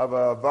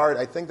Vard,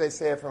 I think they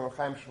say it from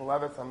Chaim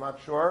Shmulevitz, I'm not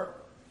sure.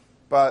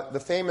 But the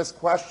famous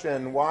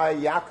question, why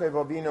Yaakov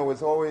Avinu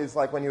was always,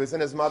 like when he was in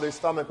his mother's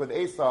stomach with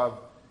Esav,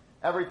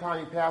 every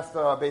time he passed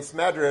a Beis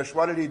Medrash,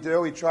 what did he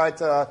do? He tried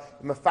to,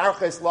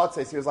 Mefarches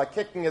Lotzes, he was like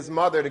kicking his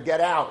mother to get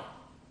out.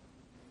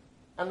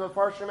 And the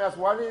Parshim asked,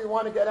 why did he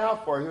want to get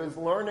out for? He was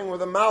learning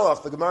with a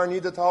malach. The Gemara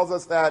Nida tells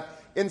us that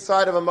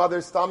inside of a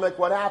mother's stomach,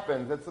 what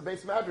happens? It's a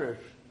Beis Medrash.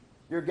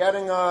 You're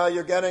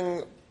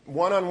getting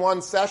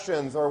one-on-one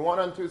sessions or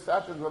one-on-two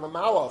sessions with a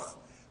malach.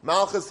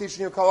 Malach is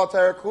teaching you Kol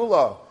HaTorah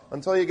Kula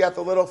until you get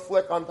the little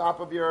flick on top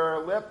of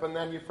your lip, and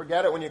then you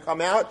forget it when you come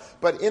out.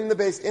 But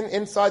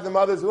inside the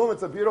mother's womb,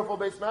 it's a beautiful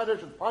Beis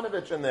Medrash. It's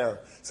Panovich in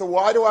there. So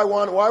why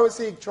was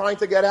he trying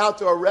to get out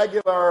to a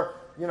regular,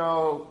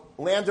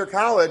 Lander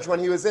College when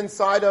he was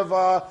inside of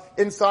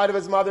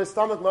his mother's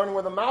stomach learning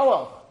with a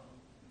malach?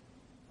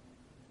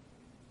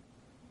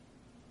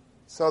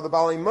 So the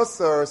Bali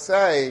Musar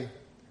say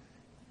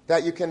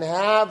that you can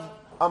have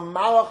a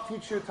Malach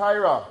teach you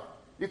Torah.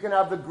 You can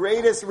have the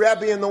greatest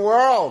Rebbe in the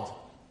world.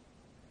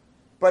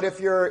 But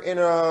if you're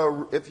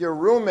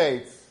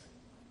roommates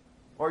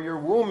or you're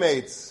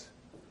woo-mates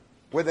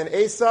with an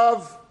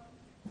Esav,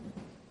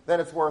 then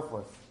it's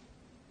worthless.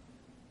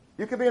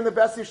 You could be in the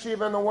best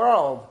yeshiva in the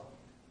world,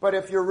 but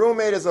if your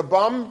roommate is a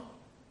bum,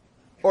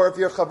 or if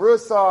your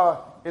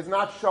chavrusa is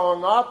not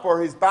showing up,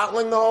 or he's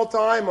battling the whole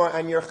time,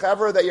 and your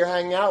chaver that you're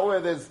hanging out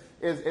with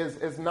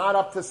is not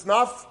up to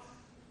snuff,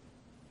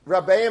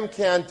 Rabbeim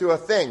can't do a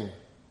thing.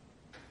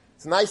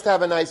 It's nice to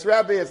have a nice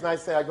Rebbe, it's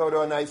nice to go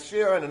to a nice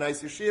shir, and a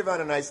nice yeshiva,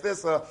 and a nice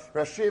this, a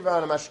Rosh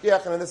Yeshiva, and a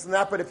mashgiach, and this and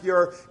that, but if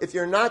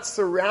you're not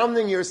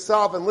surrounding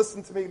yourself, and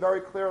listen to me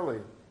very clearly,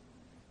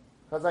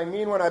 because I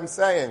mean what I'm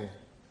saying,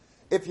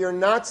 if you're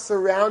not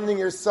surrounding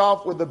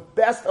yourself with the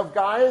best of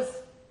guys,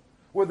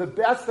 with the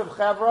best of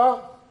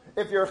chevra,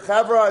 if your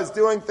chevra is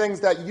doing things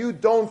that you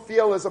don't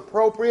feel is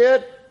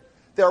appropriate,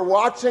 they're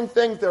watching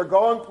things, they're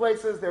going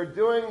places,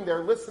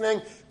 they're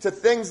listening to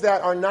things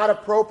that are not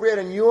appropriate,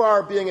 and you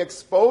are being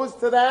exposed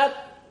to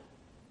that,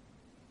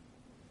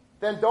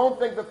 then don't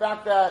think the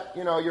fact that,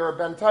 you're a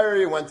Ben Torah,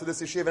 you went to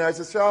this yeshiva in Eretz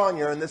Yisrael, and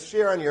you're in this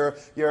shir, and you're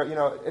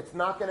it's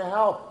not going to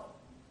help.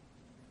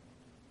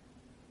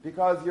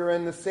 Because you're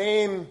in the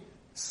same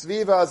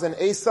sviva as an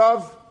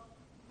Esav,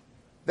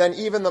 then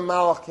even the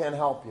Malach can't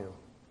help you.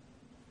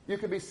 You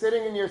could be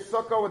sitting in your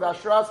sukkah with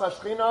Ashras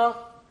Hashchina,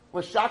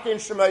 L'shakin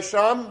Shemay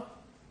Sham,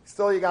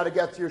 still you got to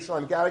get to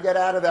Yerushalayim. You got to get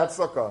out of that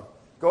sukkah.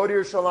 Go to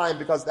Yerushalayim,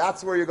 because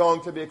that's where you're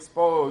going to be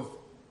exposed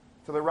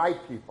to the right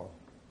people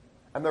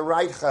and the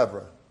right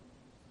chevra.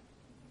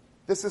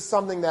 This is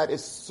something that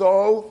is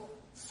so,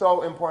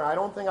 so important. I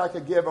don't think I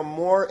could give a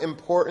more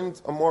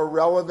important, a more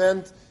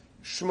relevant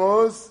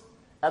shmuz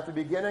at the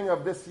beginning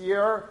of this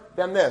year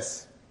than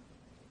this.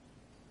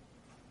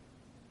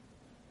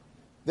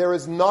 There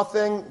is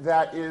nothing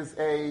that is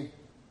a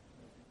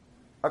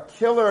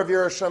killer of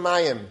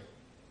Yerushalayim,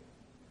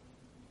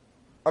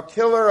 a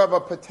killer of a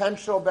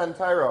potential Ben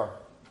Torah,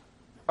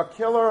 a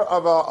killer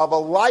of a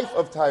life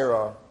of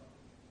Torah,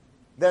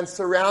 than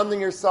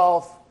surrounding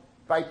yourself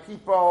by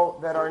people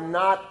that are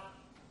not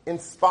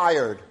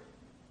inspired.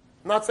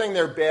 I'm not saying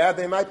they're bad.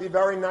 They might be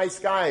very nice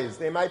guys.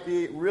 They might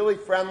be really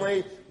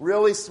friendly,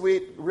 really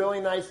sweet,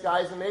 really nice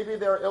guys, and maybe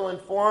they're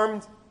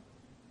ill-informed,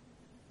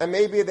 and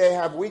maybe they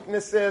have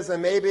weaknesses,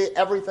 and maybe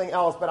everything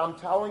else. But I'm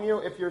telling you,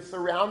 if you're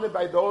surrounded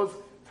by those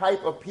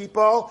type of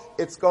people,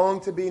 it's going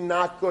to be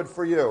not good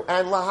for you.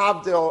 And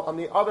lahavdil, on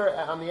the other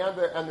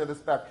end of the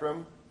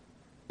spectrum,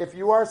 if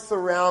you are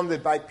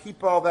surrounded by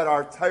people that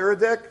are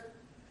Toradic,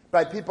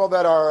 by people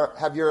that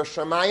have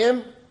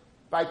Yerushalayim,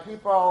 by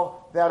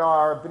people that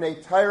are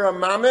B'nai Torah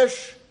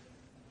Mamish,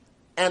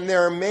 and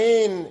their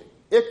main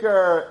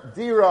Iker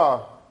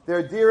Dira,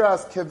 their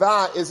Dira's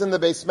Kiva is in the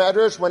Beis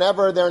Medrash.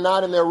 Whenever they're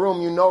not in their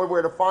room, you know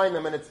where to find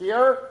them, and it's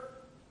here.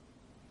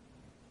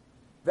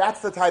 That's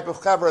the type of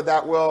chevra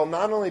that will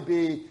not only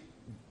be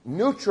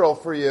neutral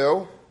for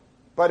you,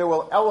 but it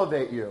will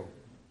elevate you.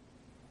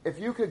 If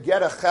you could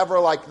get a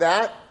chevra like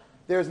that,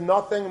 there's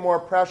nothing more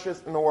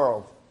precious in the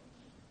world.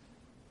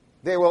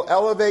 They will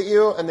elevate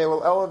you, and they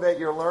will elevate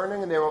your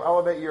learning, and they will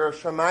elevate your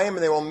shamayim, and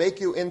they will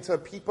make you into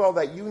people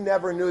that you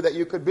never knew that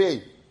you could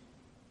be.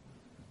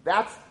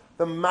 That's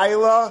the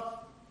maila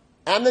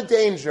and the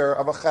danger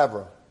of a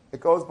chevra. It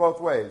goes both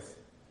ways.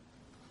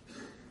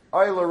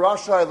 As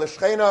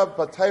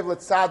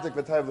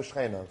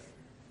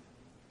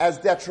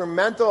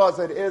detrimental as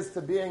it is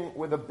to being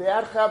with a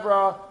bad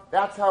chevra,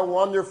 that's how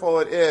wonderful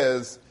it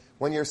is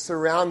when you're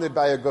surrounded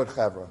by a good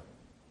chevra.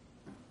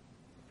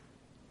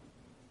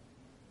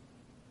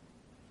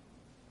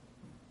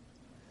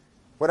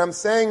 What I'm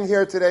saying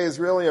here today is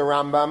really a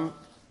Rambam.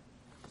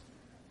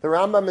 The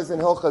Rambam is in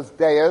Hilchas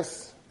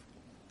Deis.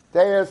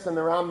 Deis and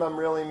the Rambam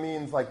really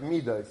means like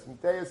midas.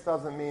 And Deis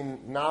doesn't mean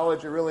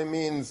knowledge, it really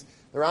means,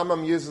 the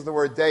Rambam uses the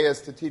word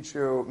Deis to teach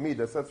you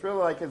midas. So it's really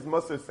like his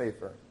Musar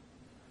Sefer.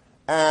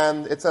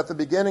 And it's at the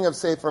beginning of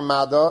Sefer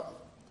Mada,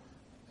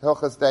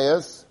 Hilchas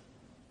Deis.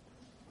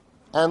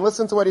 And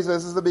listen to what he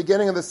says. This is the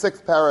beginning of the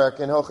 6th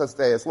parak in Hilchas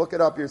Deis. Look it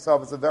up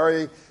yourself. It's a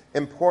very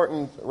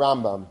important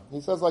Rambam. He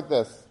says like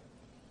this: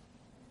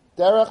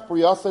 Derech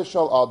Briyaseh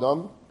Shel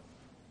Adam,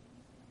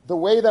 the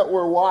way that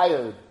we're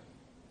wired,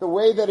 the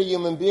way that a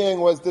human being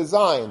was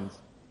designed.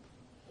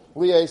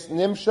 Lies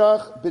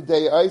nimshach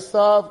b'dei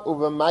Eisav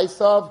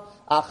uv'maisav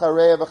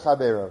acharei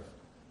v'chaberev.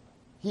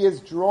 He is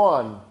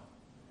drawn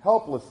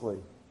helplessly.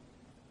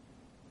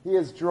 He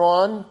is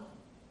drawn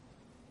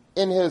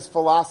in his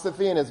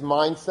philosophy, in his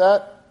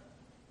mindset,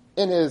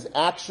 in his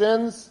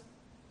actions.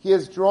 He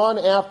is drawn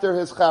after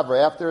his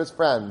chaver, after his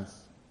friends.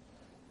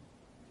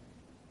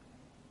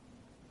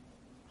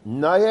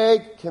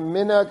 Nayeg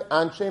keminag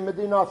anshe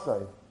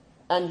medinasai.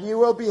 And he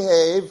will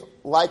behave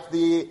like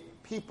the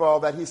people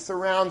that he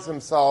surrounds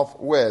himself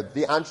with,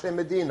 the Anshe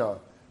Medina,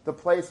 the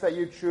place that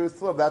you choose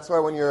to live. That's why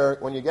when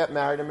you get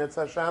married in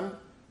Mitzvah Hashem,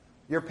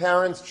 your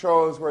parents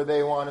chose where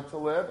they wanted to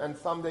live, and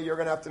someday you're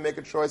going to have to make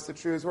a choice to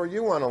choose where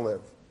you want to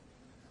live.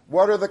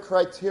 What are the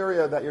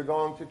criteria that you're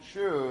going to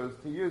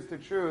use to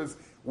choose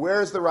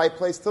where's the right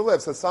place to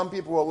live? So some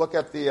people will look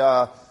at the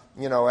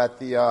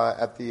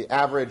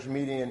average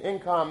median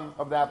income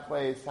of that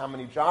place, how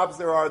many jobs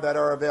there are that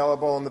are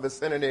available in the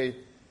vicinity.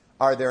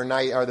 Are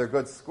there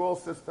good school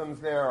systems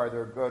there? Are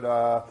there good,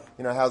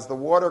 how's the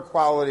water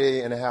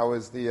quality, and how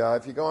is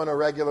if you go on a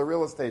regular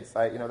real estate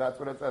site, that's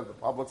what it says, the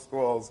public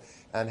schools,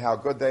 and how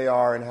good they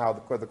are, and how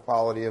good the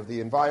quality of the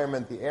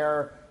environment, the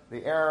air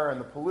and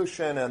the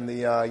pollution, and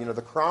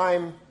the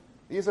crime.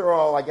 These are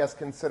all, I guess,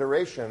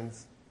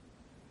 considerations.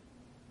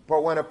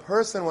 But when a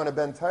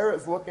Ben Torah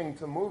is looking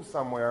to move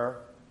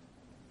somewhere,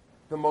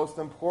 the most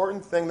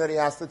important thing that he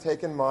has to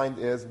take in mind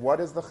is, what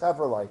is the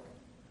chevra like?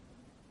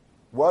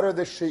 What are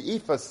the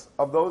she'ifas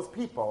of those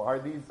people? Are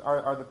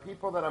the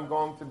people that I'm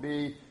going to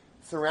be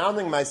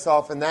surrounding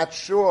myself in that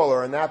shul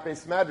or in that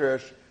beis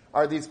medrash,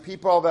 are these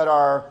people that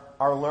are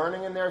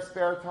learning in their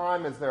spare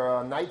time? Is there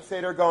a night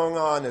seder going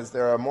on? Is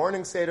there a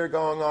morning seder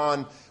going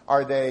on?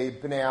 Are they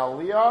bnei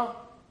aliyah?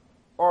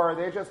 Or are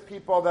they just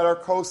people that are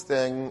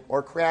coasting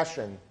or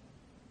crashing?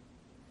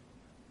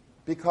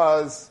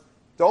 Because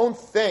don't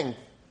think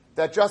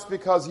that just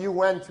because you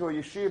went to a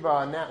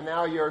yeshiva and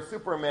now you're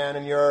Superman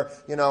and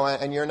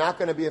you're not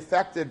going to be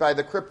affected by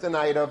the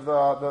kryptonite of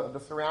the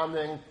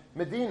surrounding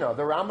Medina.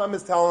 The Rambam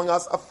is telling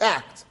us a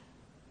fact.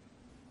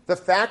 The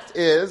fact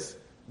is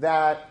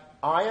that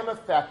I am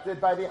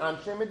affected by the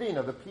Anshe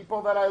Medina. The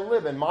people that I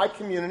live in, my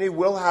community,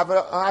 will have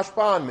a hashpah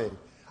on me.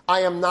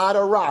 I am not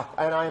a rock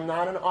and I am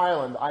not an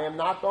island. I am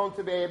not going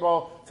to be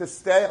able to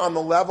stay on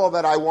the level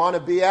that I want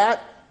to be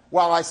at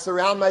while I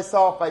surround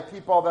myself by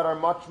people that are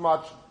much,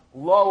 much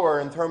lower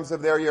in terms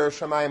of their Yiras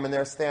Shamayim and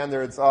their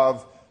standards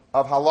of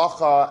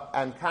halacha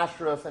and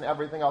kashrus and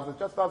everything else. It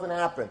just doesn't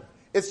happen.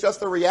 It's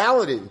just a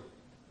reality.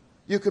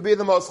 You could be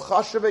the most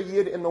chashuva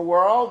yid in the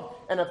world,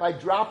 and if I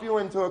drop you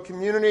into a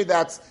community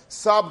that's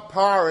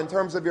subpar in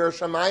terms of Yiras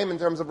Shamayim, in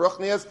terms of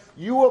ruchnias,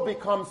 you will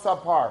become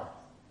subpar.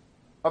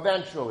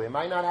 Eventually. It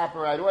might not happen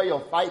right away. You'll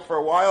fight for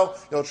a while.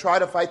 You'll try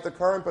to fight the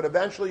current, but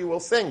eventually you will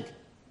sink.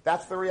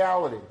 That's the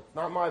reality. It's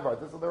not my part.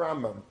 This is the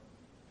Rambam.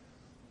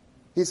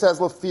 He says,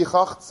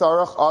 "Lefichach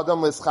tzarach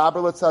adam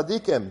l'schaber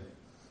l'tzadikim."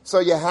 So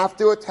you have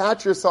to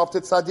attach yourself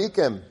to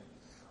tzadikim.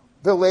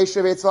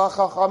 V'leishev etzach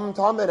chachamim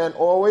tamid, and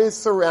always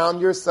surround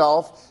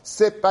yourself.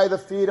 Sit by the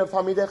feet of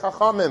Talmidei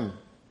Chachamim.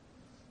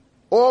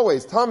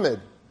 Always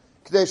tamid,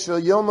 k'dei shel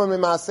yilmu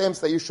mimaseim,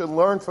 so that you should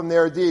learn from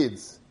their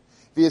deeds.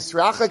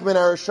 V'yisrachik min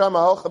harasham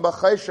ha'olchem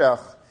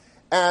b'chayshach,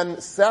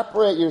 and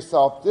separate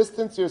yourself,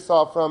 distance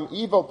yourself from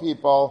evil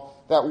people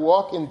that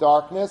walk in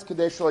darkness.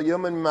 K'dei shel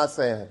yilmu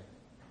mimaseim.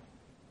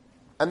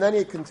 And then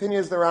he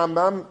continues the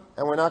Rambam,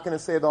 and we're not going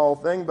to say the whole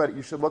thing, but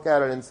you should look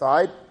at it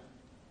inside.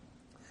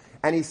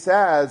 And he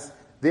says,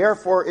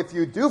 therefore, if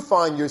you do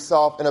find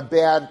yourself in a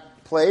bad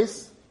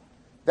place,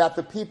 that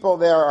the people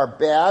there are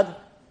bad,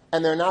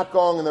 and they're not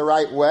going in the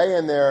right way,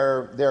 and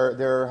their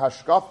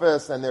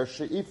hashkafas and their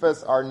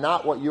she'ifas are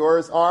not what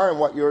yours are and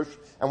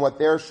what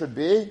theirs should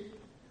be,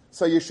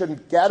 so you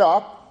should get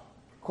up,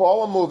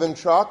 call a moving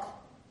truck,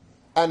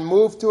 and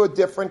move to a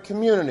different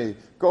community.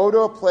 Go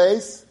to a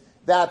place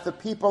that the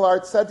people are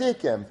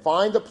tzaddikim.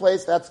 Find a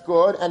place that's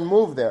good and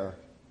move there.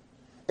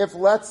 If,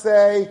 let's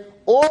say,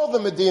 all the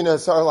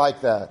Medinas are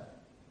like that,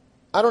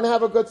 I don't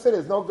have a good city.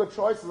 There's no good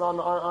choices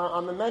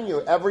on the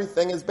menu.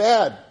 Everything is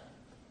bad.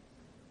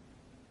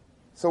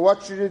 So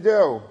what should you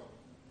do?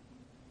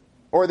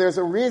 Or there's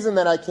a reason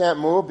that I can't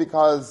move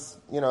because,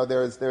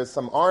 there's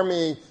some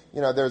army,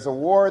 there's a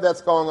war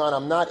that's going on.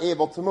 I'm not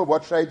able to move.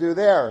 What should I do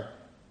there?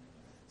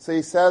 So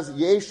he says,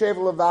 Yeshev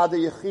levada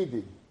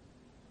yechidi.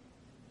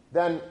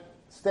 Then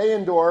stay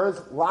indoors,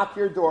 lock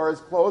your doors,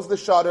 close the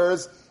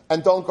shutters,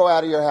 and don't go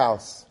out of your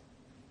house.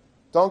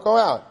 Don't go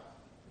out.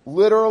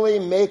 Literally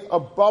make a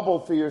bubble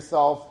for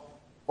yourself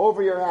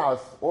over your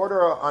house.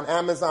 Order on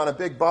Amazon a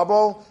big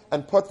bubble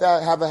and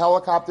have a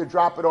helicopter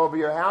drop it over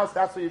your house.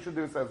 That's what you should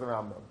do, says the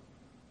Rambam.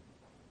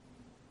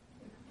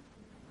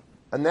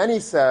 And then he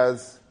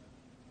says,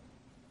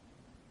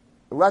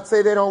 let's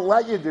say they don't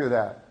let you do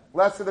that.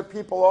 Let's say the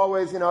people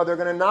always, they're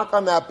going to knock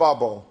on that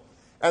bubble.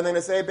 And they're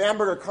going to say,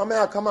 Bamberger, come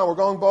on, we're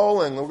going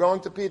bowling, we're going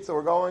to pizza,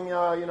 we're going,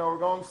 we're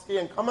going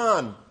skiing, come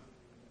on.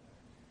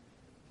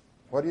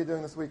 What are you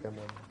doing this weekend,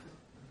 then?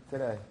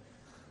 Today?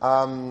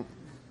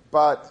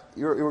 But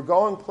you're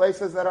going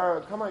places that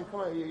are, come on,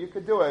 you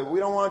could do it. We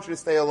don't want you to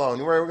stay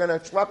alone. We're going to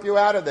schlep you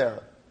out of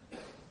there.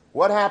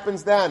 What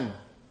happens then?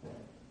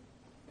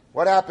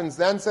 What happens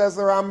then, says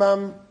the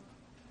Rambam?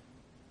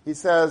 He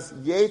says,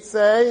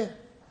 Yetzei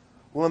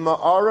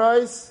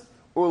l'ma'arais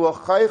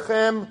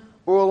u'l'chaychem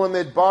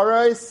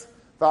u'l'midbarais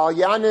v'al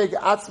yanig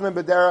atzmim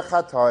b'derech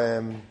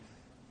hatoim.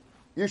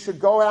 You should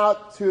go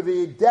out to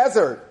the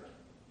desert.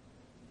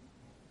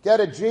 Get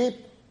a jeep,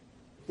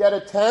 get a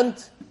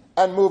tent,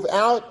 and move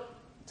out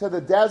to the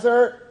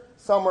desert,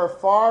 somewhere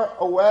far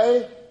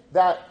away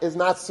that is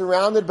not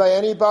surrounded by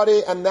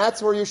anybody, and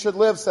that's where you should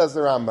live, says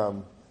the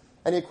Rambam.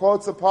 And he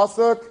quotes a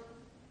pasuk,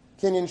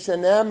 Kinyan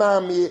shenema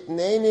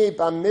mitneni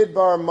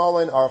bamidbar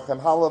molin archem.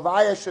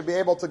 Halavaya should be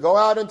able to go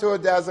out into a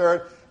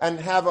desert and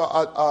have a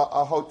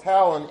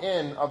hotel, an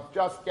inn of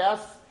just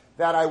guests,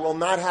 that I will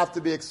not have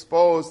to be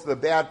exposed to the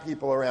bad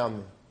people around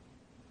me.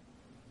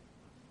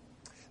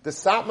 The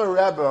Satmar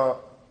Rebbe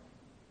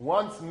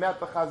once met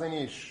the Chazon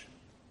Ish.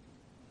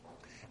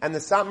 And the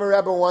Satmar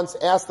Rebbe once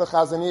asked the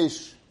Chazon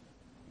Ish,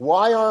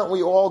 why aren't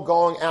we all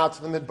going out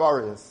to the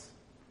Midbariyos?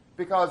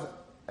 Because,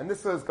 and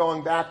this is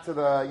going back to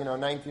the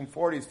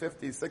 1940s,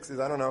 50s, 60s,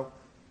 I don't know.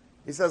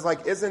 He says,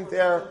 like, isn't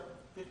there...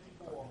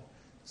 54.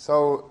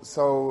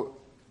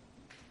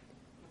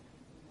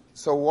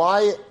 So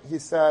why, he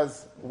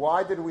says,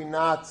 why don't we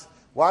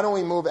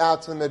move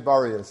out to the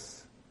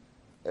Midbariyos?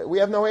 We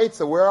have no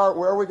Eitzah. Where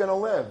are we going to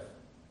live?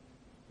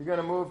 You're going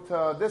to move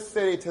to this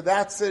city, to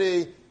that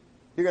city.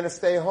 You're going to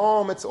stay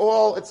home. It's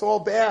all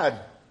bad.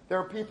 There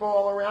are people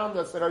all around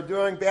us that are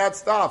doing bad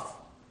stuff.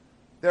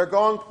 They're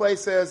going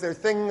places, they're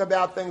thinking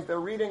about things, they're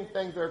reading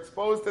things, they're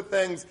exposed to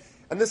things.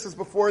 And this is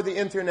before the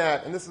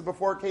internet, and this is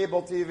before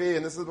cable TV,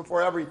 and this is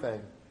before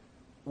everything.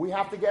 We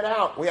have to get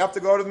out. We have to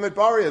go to the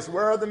Midbariyos.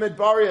 Where are the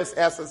Midbariyos?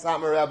 Asked the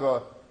Satmar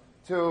Rebbe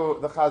to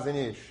the Chazon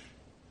Ish.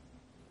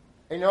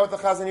 And you know what the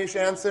Chazon Ish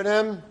answered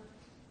him?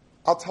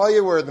 I'll tell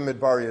you where the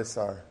Midbariyos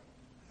are.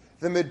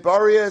 The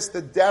Midbariyos,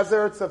 the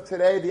deserts of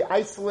today, the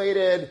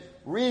isolated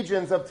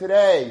regions of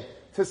today,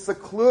 to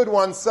seclude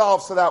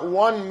oneself so that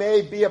one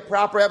may be a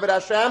proper Eved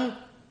Hashem,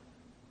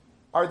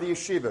 are the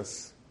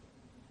yeshivas.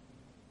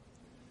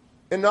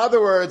 In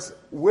other words,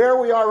 where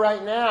we are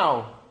right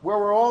now, where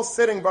we're all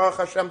sitting, Baruch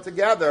Hashem,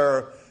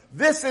 together,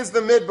 this is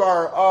the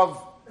Midbar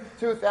of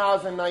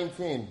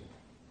 2019.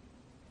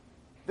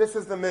 This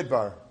is the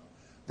Midbar.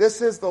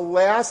 This is the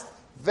last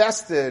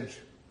vestige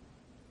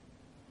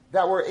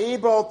that we're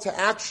able to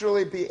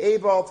actually be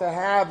able to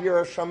have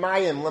your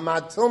Shamayim,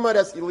 Lamad Tilmad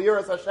Es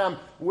Iliras Hashem.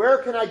 Where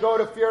can I go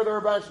to fear the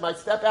Rebbeinu Shem? I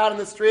step out in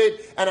the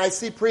street and I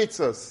see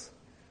Pritzos.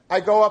 I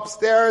go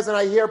upstairs and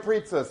I hear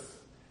Pritzos.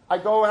 I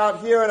go out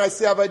here and I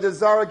see Avodah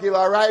Zarah,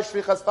 Gila Arai,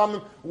 Shlichas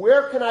Famim.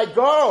 Where can I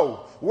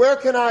go? Where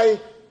can I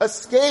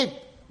escape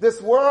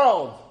this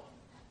world?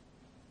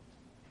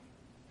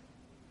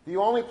 The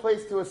only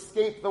place to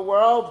escape the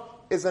world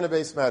is in a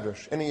Beis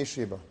Medrash, in a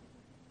yeshiva.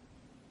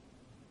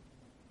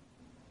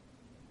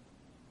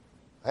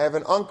 I have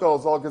an uncle,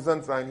 Zol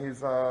Gesundsein.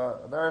 He's a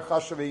very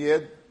chashuv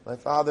yid, my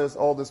father's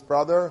oldest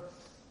brother.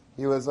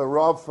 He was a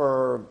Rav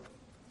for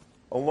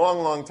a long,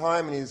 long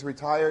time, and he's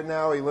retired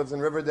now. He lives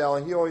in Riverdale,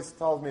 and he always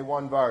tells me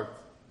one vart.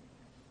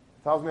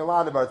 He tells me a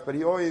lot of varts, but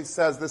he always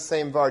says this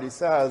same vart. He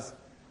says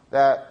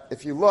that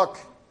if you look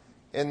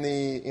in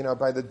the,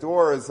 by the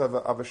doors of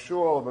a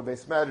shul, of a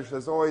Beis Medrash,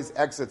 there's always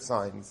exit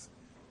signs.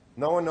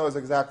 No one knows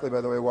exactly,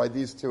 by the way, why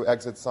these two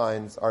exit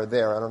signs are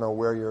there. I don't know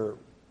where you're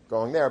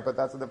going there, but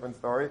that's a different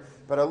story.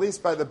 But at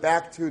least by the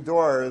back two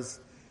doors,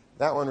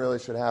 that one really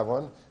should have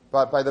one.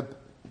 But by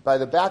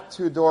the back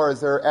two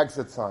doors, there are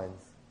exit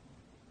signs.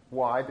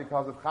 Why?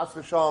 Because if chas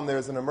v'shalom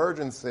there's an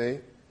emergency,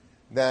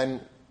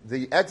 then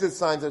the exit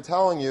signs are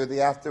telling you that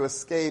you have to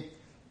escape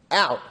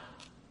out.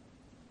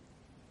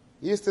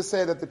 He used to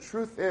say that the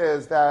truth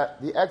is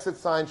that the exit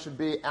sign should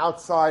be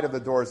outside of the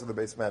doors of the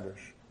Beis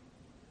Medrash.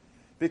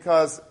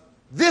 Because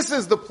this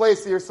is the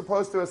place that you're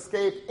supposed to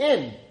escape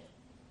in.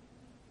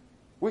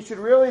 We should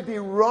really be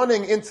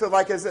running into,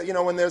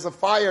 when there's a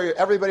fire,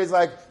 everybody's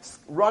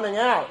running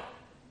out.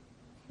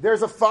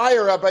 There's a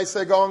fire, Rabbi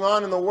say, going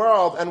on in the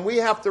world, and we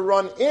have to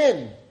run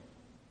in.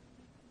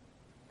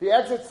 The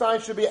exit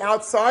sign should be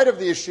outside of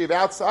the yeshiva,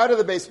 outside of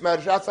the Beis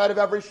Medrash, outside of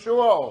every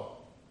shul,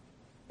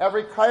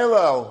 every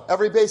kailo,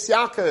 every Beis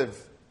Yaakov,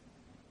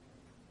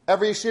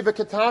 every yeshiva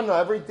katana,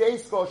 every day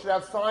school should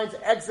have signs,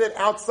 exit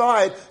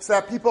outside, so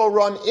that people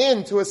run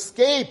in to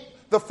escape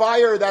the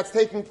fire that's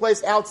taking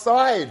place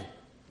outside.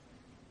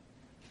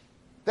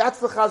 That's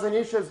the Chazon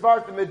Ish's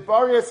vart. The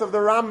Midbariyos of the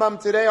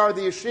Rambam today are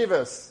the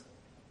yeshivas.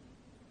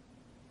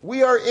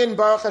 We are in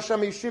Baruch Hashem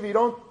yeshiva.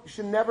 You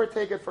should never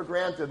take it for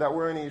granted that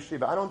we're in a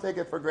yeshiva. I don't take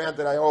it for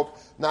granted, I hope,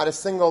 not a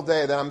single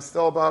day that I'm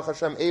still, Baruch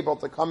Hashem, able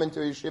to come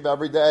into a yeshiva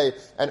every day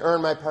and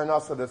earn my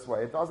parnasa this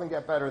way. It doesn't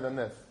get better than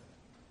this.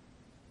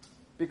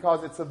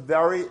 Because it's a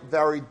very,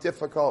 very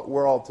difficult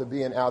world to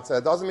be in outside.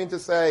 It doesn't mean to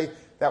say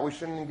that we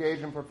shouldn't engage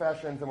in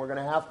professions and we're going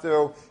to have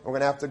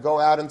to go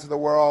out into the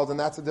world, and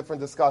that's a different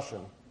discussion.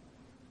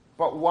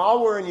 But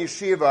while we're in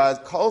yeshiva, as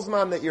kol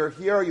zman that you're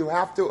here, you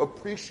have to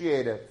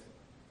appreciate it.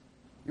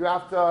 You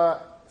have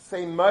to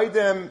say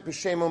Moedem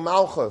b'Shem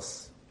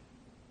Malchus.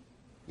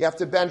 You have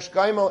to bench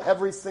Gaimel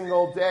every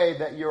single day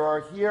that you are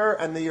here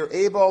and that you're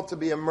able to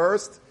be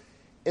immersed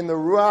in the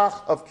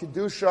ruach of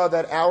Kedusha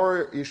that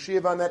our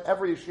yeshiva and that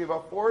every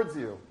yeshiva affords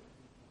you.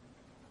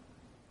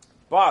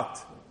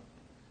 But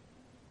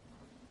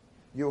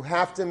you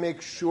have to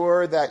make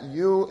sure that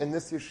you in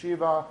this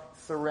yeshiva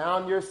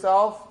surround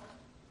yourself,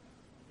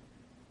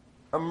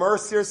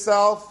 immerse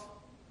yourself,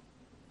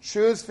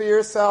 choose for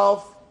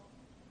yourself,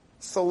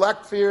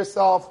 select for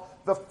yourself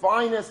the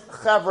finest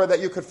chevra that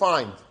you could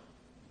find.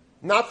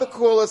 Not the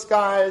coolest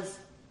guys,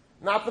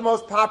 not the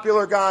most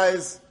popular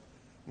guys,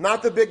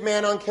 Not the big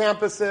man on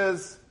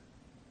campuses,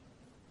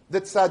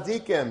 the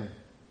tzaddikim,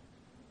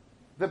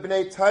 the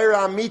bnei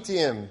Torah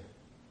amitiyim,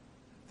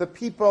 the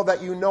people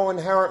that you know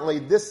inherently,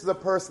 this is a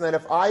person that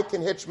if I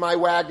can hitch my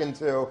wagon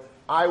to,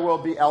 I will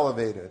be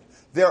elevated.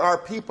 There are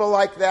people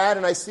like that,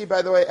 and I see,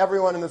 by the way,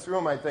 everyone in this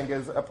room, I think,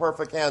 is a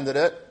perfect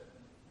candidate.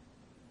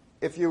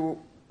 If you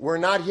were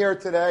not here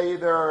today,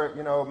 either,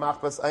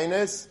 machbas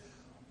einis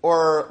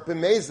or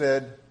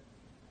b'mezid,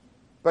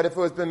 but if it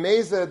was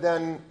b'mezid,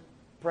 then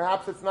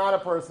perhaps it's not a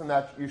person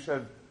that you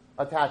should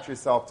attach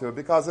yourself to,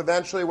 because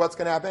eventually what's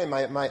going to happen?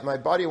 My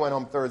buddy went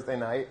home Thursday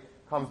night,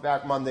 comes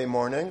back Monday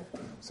morning,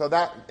 so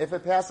that, if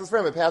it passes for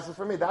him, it passes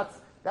for me.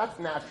 That's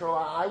natural.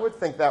 I would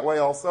think that way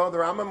also. The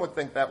Rambam would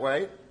think that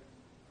way.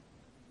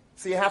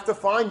 So you have to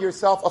find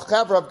yourself a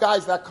chevra of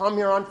guys that come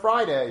here on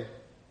Friday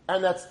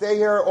and that stay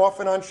here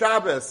often on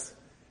Shabbos,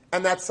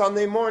 and that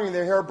Sunday morning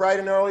they're here bright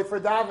and early for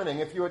davening.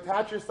 If you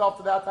attach yourself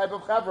to that type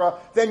of chevra,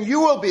 then you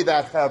will be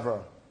that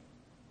chevra.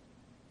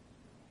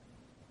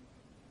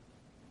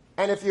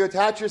 And if you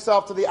attach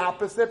yourself to the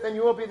opposite, then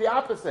you will be the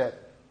opposite.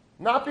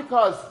 Not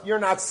because you're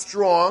not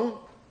strong,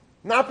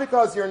 not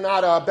because you're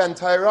not a ben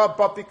Torah,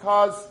 but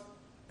because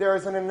there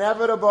is an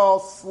inevitable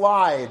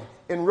slide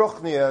in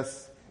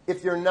Ruchnius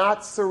if you're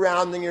not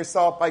surrounding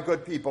yourself by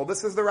good people.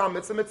 This is the Ram,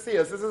 it's a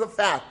Metzias, this is a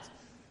fact.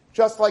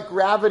 Just like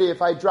gravity,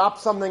 if I drop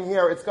something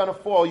here, it's going to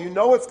fall. You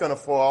know it's going to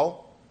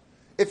fall.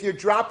 If you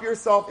drop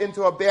yourself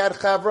into a bad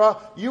chevra,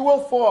 you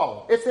will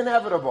fall. It's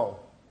inevitable.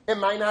 It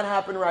might not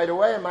happen right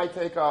away. It might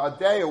take a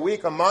day, a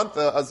week, a month,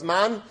 a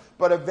zman,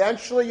 but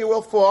eventually you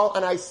will fall,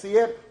 and I see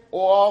it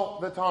all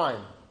the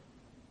time.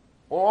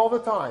 All the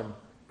time.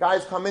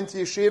 Guys come into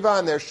yeshiva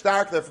and they're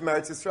stark, they're from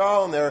Eretz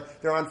Yisrael, and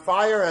they're on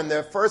fire, and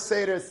their first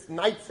seder,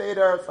 night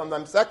seder,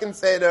 sometimes second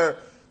seder,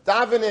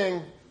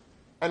 davening,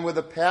 and with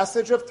the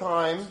passage of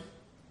time,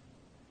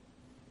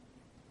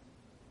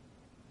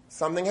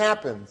 something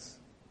happens.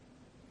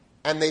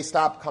 And they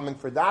stop coming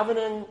for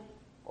davening,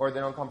 or they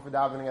don't come for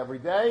davening every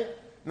day,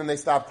 and then they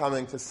stop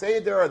coming to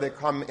seder, or they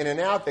come in and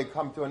out, they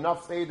come to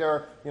enough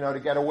seder, to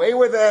get away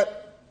with it,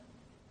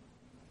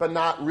 but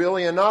not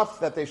really enough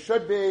that they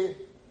should be.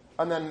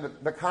 And then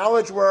the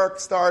college work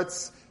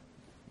starts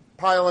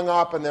piling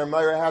up, and they're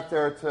meir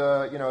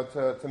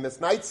heter to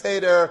miss night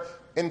seder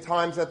in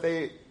times that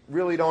they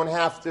really don't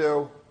have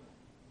to.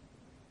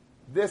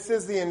 This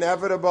is the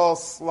inevitable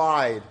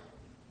slide.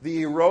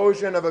 The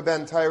erosion of a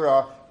ben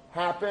Torah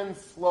happens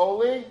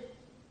slowly,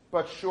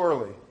 but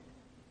surely.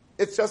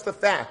 It's just a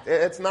fact.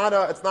 It's not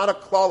a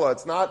klala.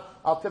 It's not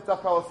al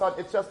tiftach kol asad.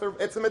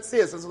 It's a metzias.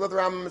 This is what the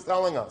Rambam is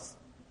telling us.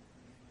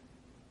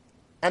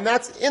 And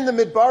that's in the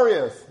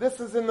Midbarius. This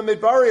is in the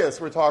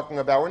Midbarius we're talking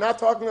about. We're not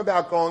talking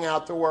about going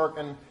out to work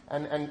and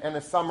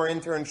a summer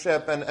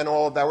internship and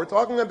all of that. We're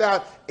talking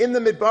about in the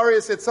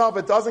Midbarius itself.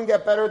 It doesn't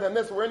get better than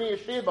this. We're in a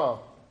yeshiva.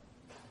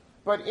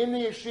 But in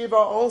the yeshiva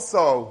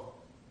also,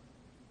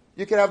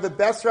 you could have the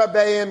best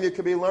rabbeim, you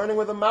could be learning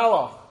with a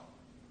malach.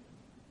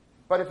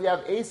 But if you have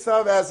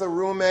Esav as a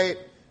roommate,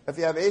 if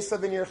you have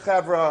Esav in your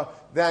chevra,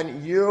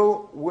 then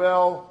you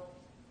will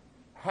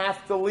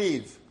have to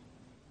leave.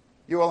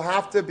 You will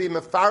have to be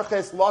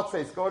mefarches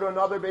lotzes, go to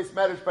another base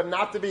medrash, but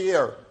not to be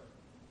here,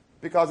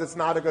 because it's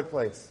not a good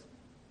place.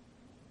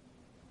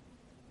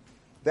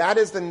 That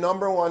is the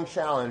number one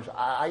challenge.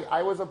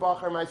 I was a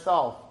bacher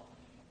myself,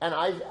 and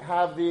I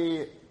have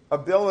the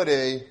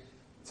ability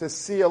to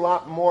see a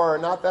lot more.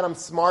 Not that I'm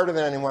smarter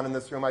than anyone in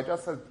this room. I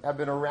just have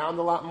been around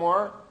a lot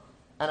more,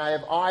 and I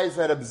have eyes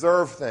that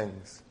observe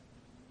things.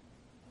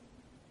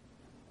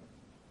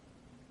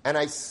 And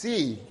I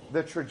see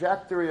the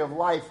trajectory of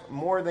life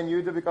more than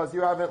you do, because you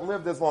haven't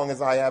lived as long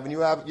as I have, and you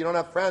don't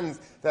have friends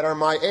that are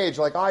my age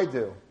like I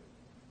do.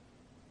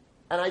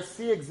 And I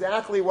see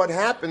exactly what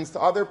happens to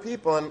other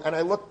people, and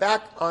I look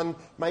back on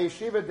my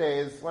yeshiva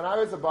days when I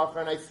was a bacher,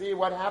 and I see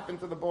what happened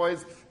to the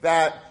boys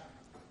that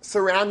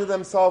surrounded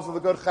themselves with a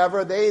good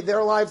chevra.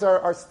 Their lives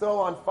are still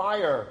on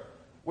fire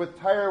with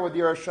Torah, with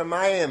Yiras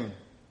Shamayim.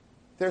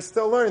 They're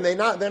still learning.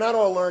 They're not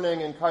all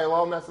learning in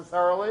Kailal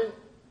necessarily.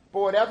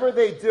 But whatever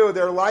they do,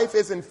 their life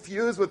is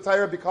infused with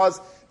Torah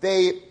because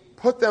they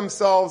put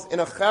themselves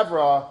in a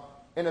chevra,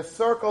 in a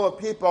circle of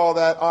people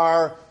that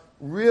are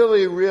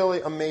really,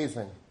 really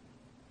amazing.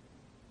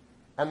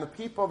 And the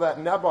people that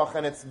Nebuch,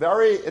 and it's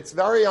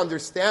very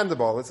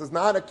understandable. This is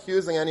not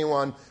accusing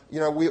anyone.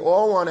 We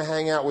all want to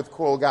hang out with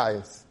cool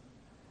guys.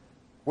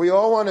 We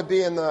all want to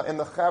be in the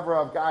chevra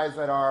of guys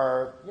that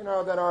are,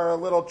 that are a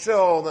little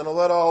chilled and a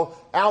little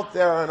out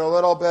there and a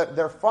little bit,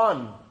 they're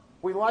fun.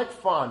 We like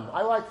fun.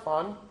 I like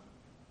fun.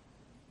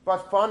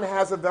 But fun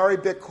has a very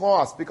big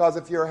cost, because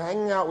if you're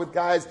hanging out with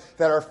guys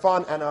that are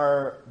fun and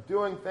are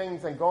doing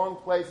things and going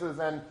places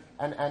and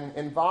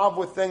involved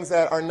with things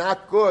that are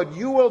not good,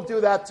 you will do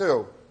that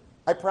too.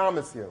 I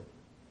promise you.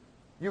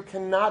 You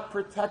cannot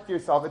protect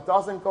yourself. It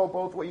doesn't go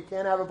both ways. You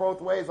can't have it both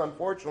ways,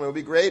 unfortunately. It would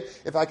be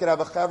great if I could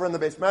have a chevra in the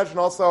base medrash, and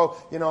also,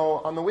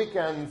 on the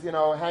weekends,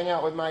 hang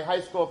out with my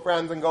high school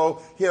friends and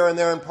go here and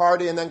there and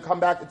party and then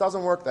come back. It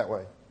doesn't work that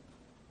way.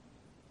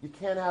 You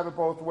can't have it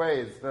both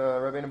ways. The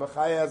Rabbeinu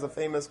Bechaya has a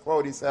famous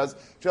quote. He says,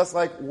 just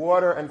like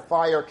water and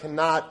fire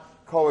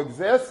cannot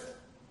coexist,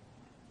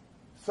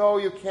 so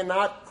you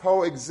cannot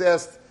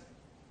coexist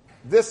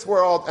this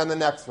world and the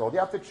next world. You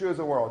have to choose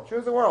a world.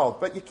 Choose a world.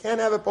 But you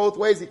can't have it both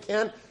ways.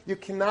 You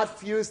cannot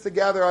fuse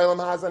together Olam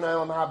Haza and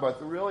Olam Haba.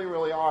 It's really,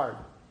 really hard.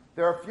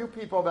 There are a few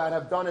people that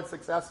have done it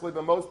successfully,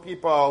 but most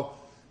people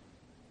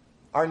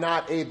are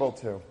not able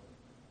to.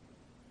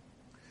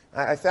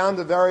 I found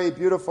a very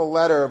beautiful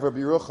letter of Rabbi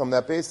Yerucham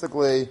that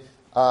basically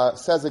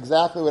says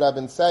exactly what I've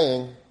been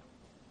saying.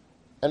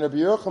 And Rabbi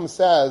Yerucham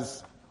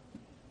says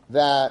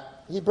that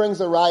he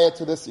brings a raya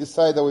to this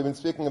Yisai that we've been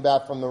speaking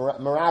about from the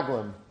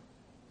Meraglim.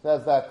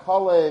 Says that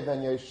Kalev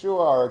and Yeshua,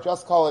 or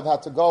just Kalev,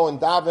 had to go and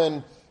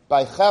daven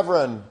by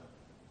Chevron.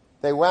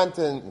 They went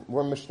and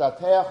were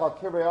mishtateach al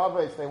kivrei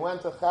avos. They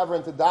went to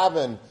Chevron to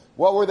daven.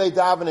 What were they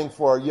davening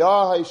for?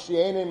 Yah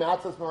ha'ishieni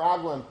matzos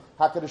meraglim.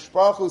 HaKadosh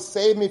Baruch Hu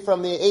saved me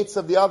from the eights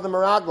of the other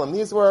meraglim.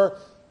 These were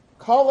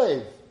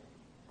Kalev,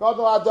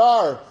 Gadol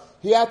Adar.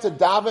 He had to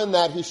daven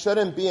that he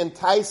shouldn't be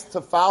enticed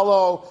to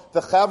follow the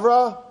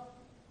Chevra.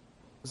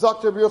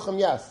 Zok Rabbi Yerucham,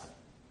 yes.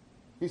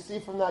 You see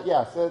from that,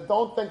 yes.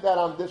 Don't think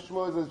that this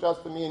shmuz is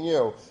just for me and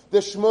you.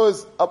 This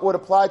shmuz would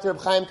apply to Reb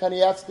Chaim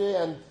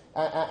Kanievsky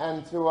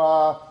and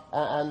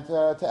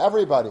to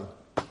everybody,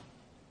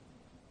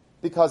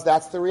 because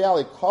that's the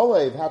reality.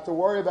 Kalev had to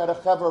worry about a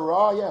chevra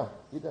ra. Yeah,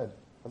 he did,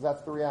 because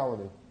that's the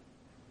reality.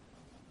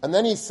 And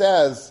then he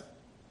says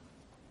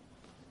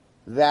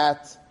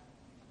that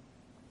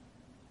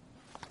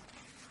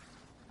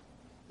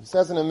he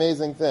says an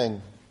amazing thing,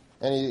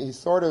 and he's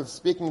sort of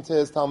speaking to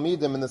his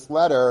Talmidim in this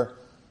letter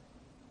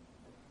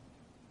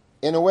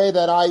in a way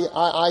that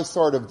I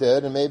sort of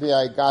did, and maybe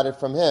I got it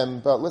from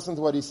him, but listen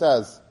to what he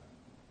says.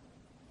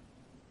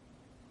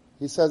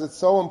 He says it's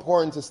so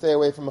important to stay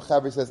away from a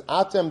chevra. He says,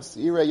 Atem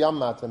tzire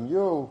yamatem,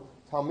 you,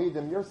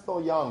 Talmidim, you're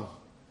still young.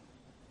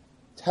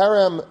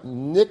 Terem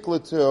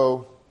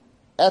niklatu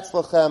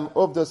etzlachem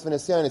uvdos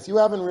v'nisyanis. You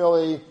haven't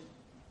really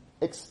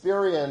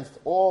experienced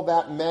all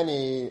that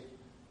many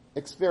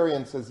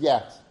experiences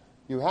yet.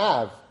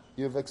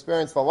 You've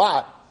experienced a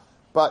lot,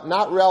 but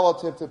not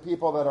relative to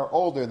people that are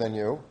older than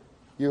you.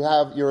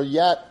 You're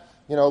yet,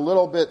 a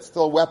little bit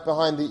still wet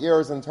behind the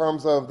ears in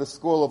terms of the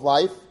school of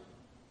life.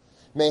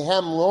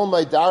 Mehem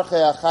lomay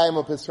darchei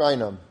achayim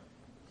u'pisrainam.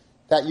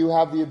 That you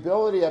have the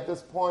ability at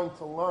this point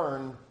to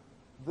learn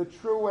the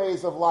true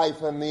ways of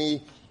life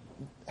and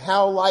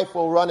how life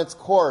will run its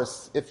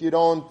course if you're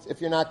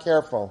not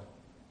careful.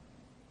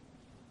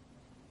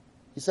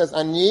 He says,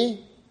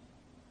 Ani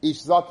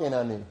ish zaken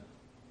ani.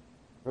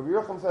 Rabbi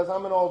Yerucham says,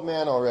 I'm an old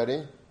man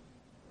already.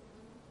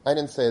 I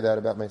didn't say that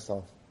about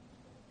myself.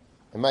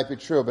 It might be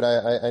true, but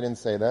I didn't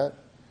say that.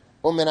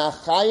 From daily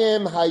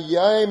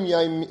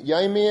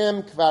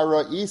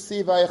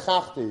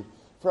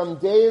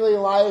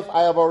life,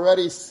 I have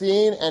already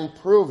seen and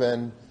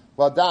proven,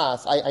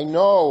 ladas, I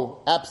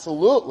know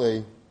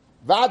absolutely,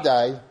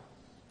 vadai,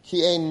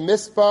 ki ein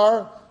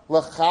mispar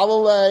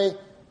lechalolei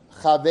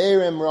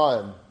chaverim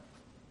ra'im.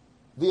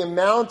 The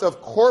amount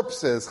of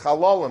corpses,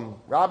 chalolim,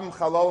 rabim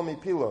chalolim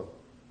ipilo,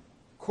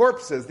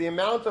 corpses, the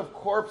amount of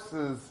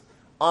corpses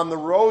on the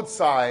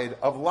roadside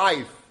of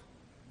life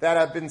that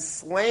have been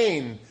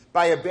slain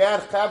by a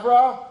bad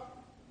chevra,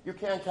 you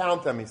can't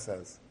count them, he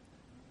says.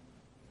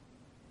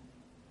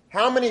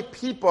 How many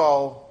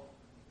people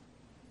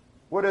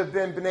would have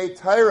been B'nai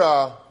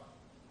Torah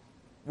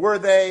were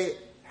they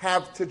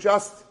have to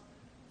just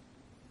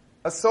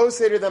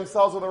associated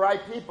themselves with the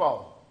right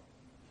people?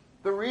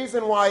 The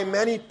reason why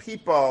many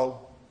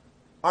people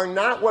are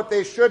not what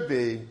they should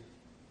be,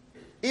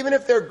 even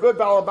if they're good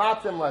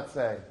balabatim, let's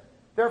say,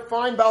 they're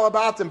fine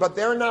balabatim, but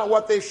they're not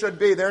what they should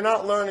be. They're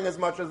not learning as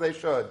much as they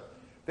should.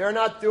 They're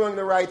not doing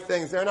the right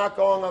things. They're not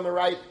going on the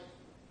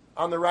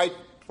right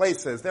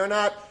places. They're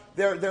not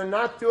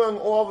doing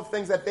all the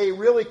things that they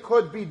really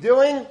could be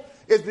doing,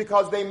 is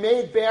because they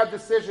made bad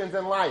decisions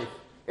in life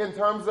in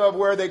terms of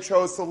where they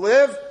chose to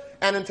live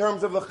and in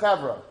terms of the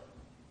chevra.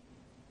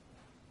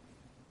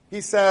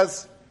 He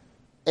says,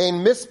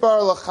 "Ein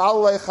mispar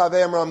l'chalei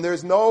chavemram."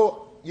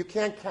 You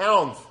can't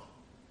count.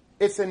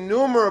 It's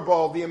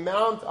innumerable, the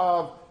amount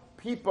of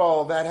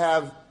people that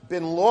have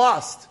been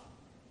lost.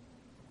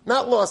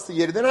 Not lost to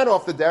Yiddish. They're not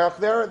off the derech.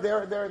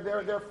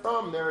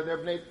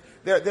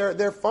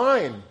 They're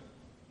fine.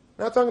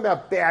 We're not talking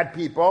about bad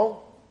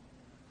people,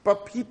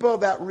 but people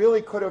that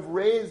really could have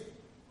raised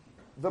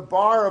the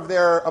bar of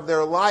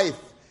their life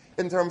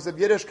in terms of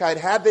Yiddishkeit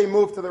had they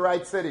moved to the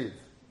right cities.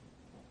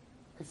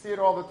 I see it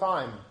all the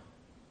time.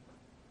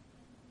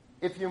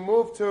 If you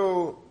move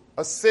to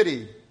a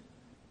city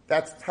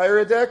that's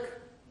Tyredik,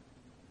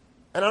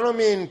 and I don't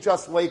mean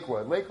just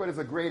Lakewood. Lakewood is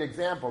a great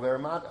example. There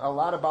are a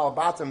lot of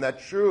Balabatim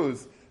that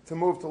choose to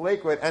move to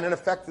Lakewood, and it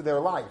affected their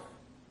life.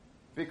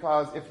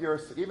 Because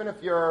even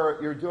if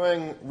you're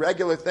doing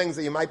regular things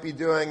that you might be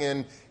doing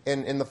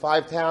in the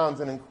five towns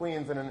and in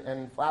Queens and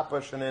in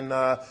Flatbush and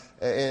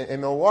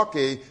in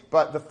Milwaukee,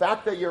 but the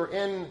fact that you're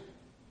in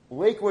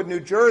Lakewood, New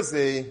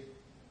Jersey,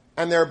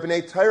 and there are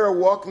B'nai Torah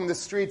walking the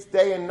streets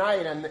day and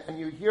night, and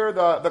you hear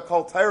the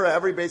Kol Torah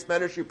every Beis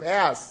Medrash you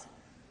pass,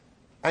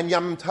 and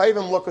Yom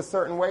Tovim look a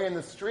certain way in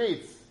the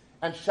streets,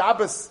 and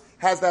Shabbos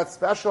has that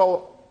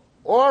special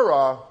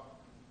aura,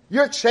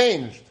 you're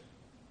changed.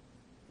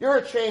 You're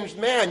a changed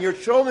man. Your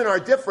children are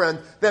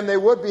different than they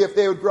would be if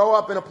they would grow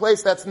up in a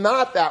place that's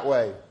not that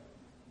way.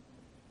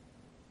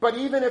 But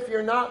even if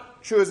you're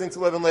not choosing to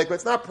live in Lakewood,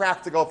 it's not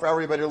practical for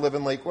everybody to live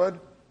in Lakewood.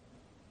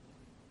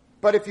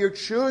 But if you're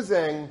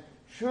choosing,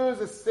 choose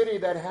a city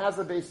that has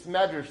a Beis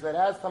Medrash, that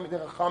has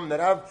Talmidei Chacham, that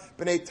have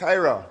B'nai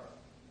Torah.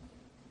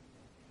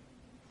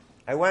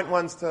 I went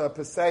once to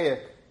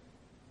Passaic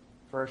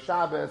for a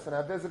Shabbos, and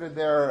I visited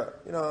there,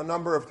 a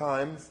number of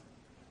times.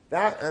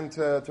 That, and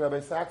to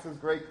Rabbi Sachs'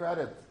 great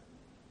credit.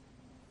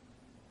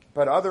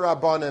 But other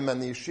Rabbanim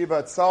and the yeshiva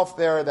itself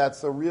there,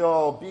 that's a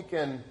real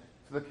beacon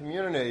to the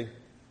community.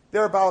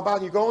 They're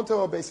about, you go into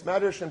a Beis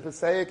Medrash in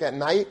Passaic at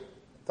night,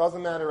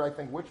 doesn't matter, I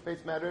think, which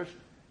Beis Medrash,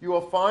 you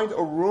will find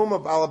a room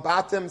of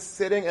Balabatim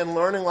sitting and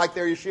learning like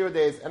their yeshiva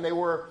days, and they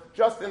were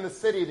just in the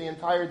city the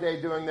entire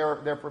day doing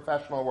their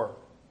professional work.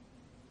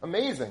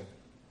 Amazing.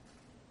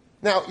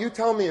 Now, you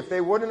tell me, if they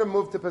wouldn't have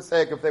moved to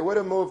Passaic, if they would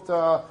have moved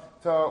to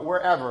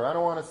wherever, I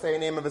don't want to say the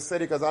name of a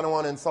city because I don't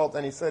want to insult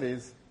any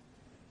cities,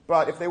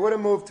 but if they would have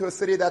moved to a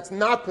city that's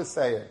not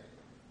Passaic,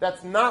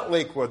 that's not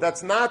Lakewood,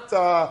 that's not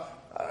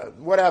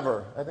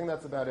whatever, I think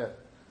that's about it.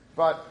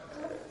 But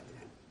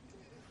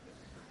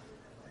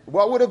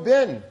what would have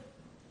been?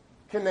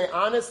 Can we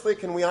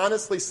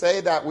honestly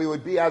say that we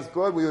would be as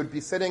good, we would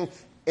be sitting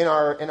in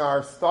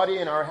our study,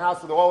 in our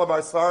house with all of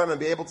our sarim and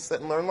be able to sit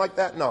and learn like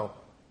that? No.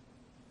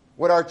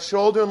 Would our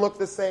children look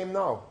the same?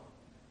 No.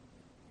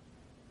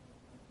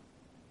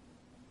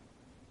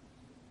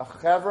 A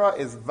chevra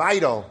is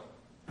vital.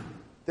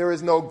 There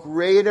is no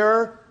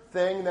greater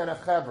thing than a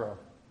chevra.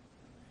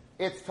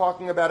 It's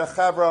talking about a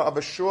chevra of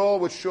a shul,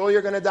 which shul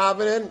you're going to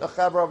daven in, a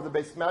chevra of the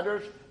Beis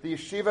Medrash, the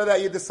yeshiva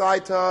that you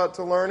decide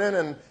to learn in,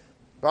 and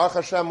Baruch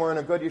Hashem, we're in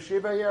a good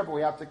yeshiva here, but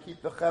we have to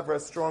keep the chevra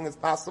as strong as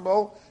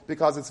possible,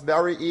 because it's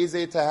very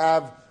easy to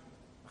have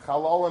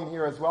chalolim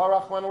here as well,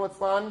 Rachmana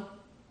litzlan.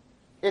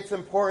 It's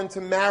important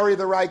to marry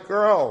the right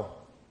girl.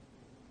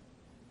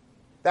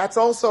 That's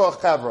also a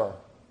chevra.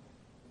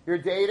 You're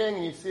dating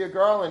and you see a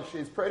girl and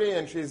she's pretty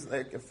and she's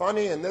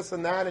funny and this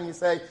and that, and you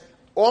say,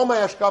 all my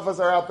ashkafas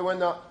are out the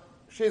window,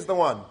 she's the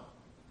one.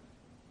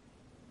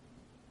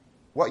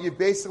 What you've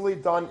basically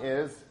done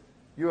is,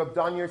 you have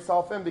done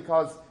yourself in,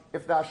 because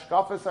if the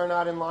ashkafas are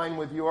not in line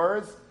with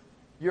yours,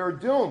 you're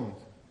doomed.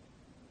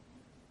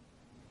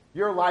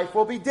 Your life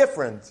will be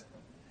different.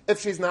 If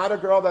she's not a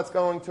girl that's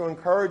going to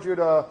encourage you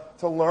to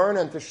learn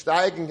and to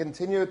steig and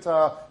continue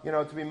to be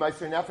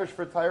meiser nefesh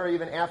for Torah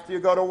even after you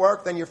go to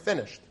work, then you're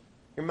finished.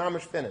 You're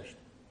mamish finished.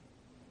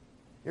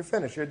 You're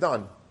finished. You're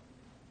done.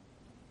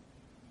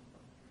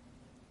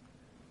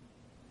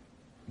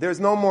 There's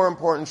no more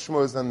important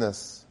shmuz than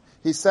this.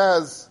 He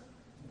says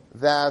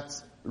that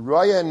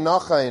Roya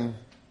Nachain,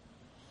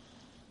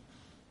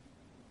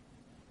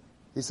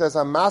 he says,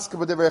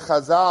 Hamaska b'divrei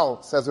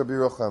Chazal, says Rabbi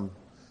Yerucham.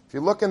 If you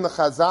look in the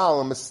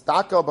Chazal,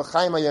 mistakel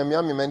b'chaim hayom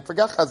yomim, and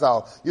forget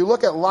Chazal, you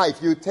look at life,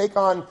 you take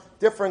on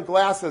different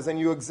glasses, and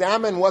you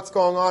examine what's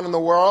going on in the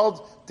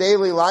world,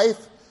 daily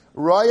life.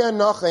 Roya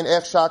Nachain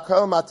ech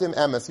shakol matim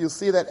emes. You'll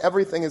see that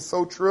everything is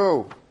so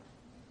true.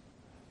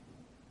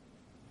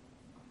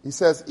 He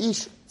says,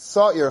 Ish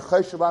sa'ir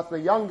choshev,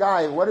 the young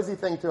guy, what does he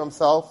think to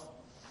himself?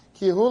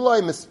 Ki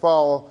huloi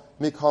mispal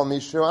mikol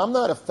mishu. I'm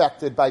not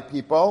affected by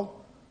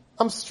people.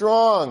 I'm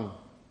strong.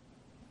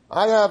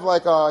 I have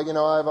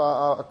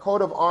a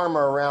coat of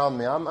armor around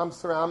me.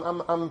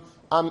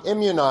 I'm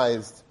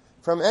immunized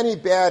from any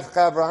bad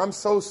chevra. I'm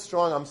so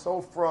strong. I'm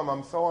so frum.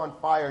 I'm so on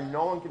fire.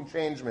 No one can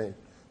change me.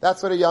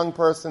 That's what a young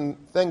person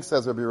thinks,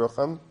 says Rabbi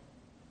Yerucham.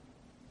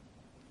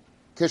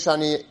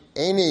 Kishani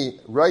eni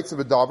writes of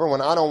a davar,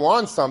 when I don't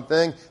want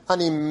something,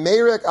 ani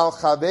merik al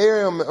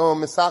chaver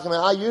misachim.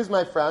 I use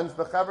my friends,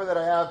 the chaver that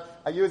I have,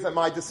 I use at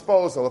my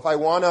disposal. If I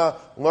want to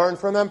learn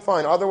from them,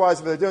 fine. Otherwise,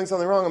 if they're doing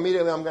something wrong,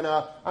 immediately I'm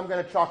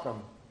gonna chuck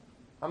them.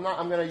 I'm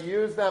gonna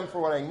use them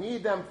for what I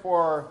need them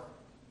for,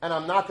 and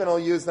I'm not gonna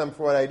use them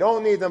for what I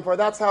don't need them for.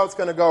 That's how it's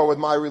gonna go with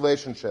my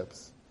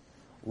relationships.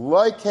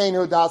 Like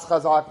Kainu das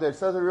Chazal, there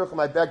says Yerucham,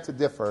 I beg to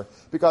differ,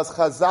 because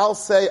Chazal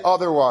say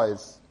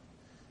otherwise.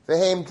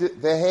 Vehem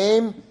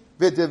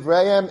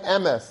v'divrayim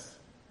emes,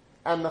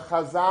 and the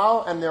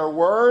Chazal and their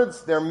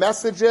words, their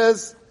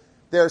messages,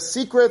 their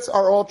secrets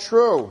are all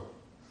true.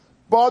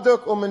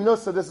 Baduk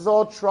u'menusa, this is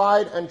all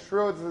tried and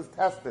true, this is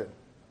tested.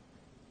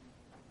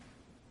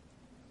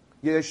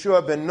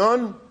 Yeshua ben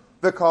Nun,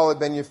 v'Kaleb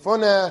ben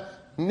Yefuneh,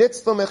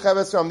 nitzlu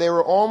mecheves ram, they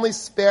were only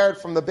spared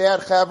from the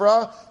bad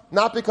chevra,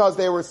 not because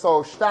they were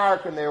so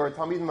stark and they were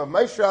Talmidim of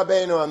Moshe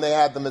Rabbeinu and they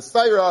had the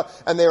Messiah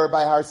and they were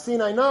by Har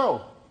Sinai.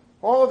 No.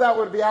 All of that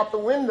would be out the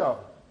window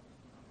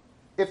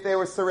if they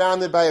were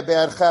surrounded by a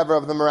bad chevra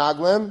of the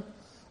Meraglim.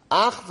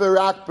 Ach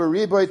v'rak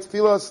b'riboy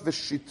tfilos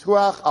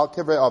v'shituach al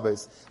kivrei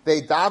aves.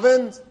 They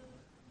davened,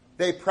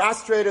 They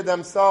prostrated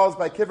themselves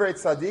by Kivrei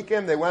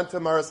Tzadikim. They went to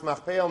Maris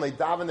Machpelah and they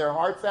davened their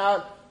hearts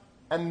out.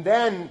 And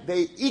then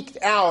they eked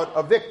out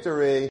a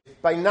victory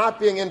by not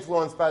being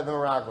influenced by the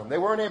Meraglim. They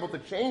weren't able to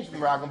change the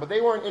Meraglim, but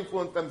they weren't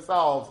influenced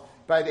themselves.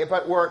 But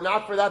were it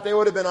not for that, they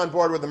would have been on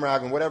board with the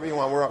Meraglim. Whatever you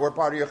want. We're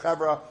part of your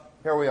Chevra.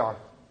 Here we are.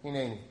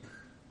 Hineni.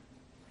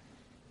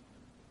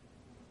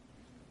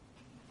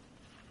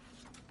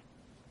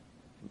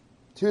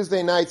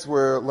 Tuesday nights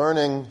we're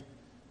learning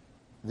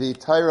the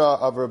Torah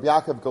of Rabbi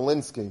Yaakov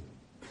Galinsky.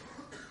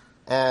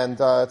 And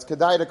it's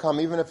kedai to come,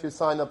 even if you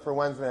signed up for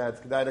Wednesday night, it's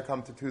kedai to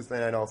come to Tuesday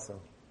night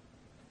also.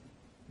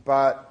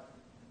 But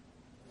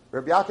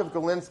Rabbi Yaakov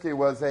Galinsky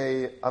was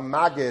a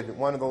Magid,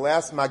 one of the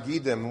last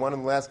Magidim, one of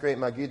the last great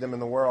Magidim in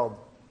the world.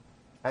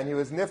 And he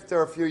was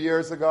nifter a few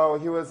years ago.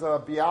 He was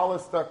a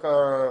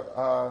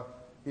Bialystok,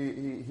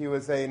 he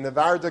was a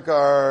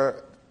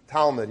Nevardikar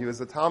Talmud. He was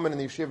a Talmud in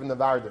the Yeshiva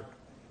Nevardik.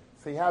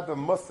 So he had the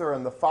Musar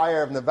and the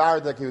fire of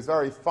Nevardik. He was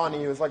very funny.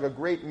 He was like a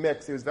great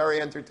mix. He was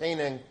very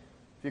entertaining,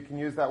 if you can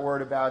use that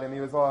word about him.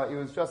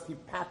 He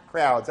packed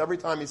crowds. Every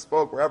time he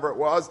spoke, wherever it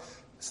was,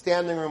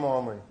 standing room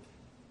only.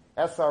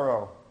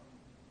 SRO.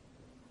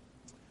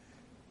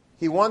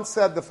 He once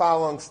said the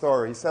following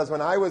story. He says,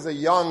 when I was a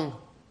young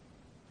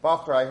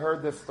Bachar, I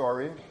heard this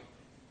story.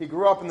 He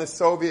grew up in the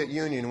Soviet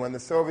Union, when the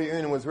Soviet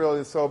Union was really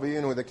the Soviet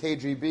Union with the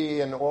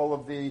KGB and all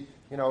of the,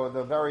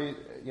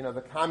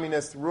 the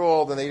communists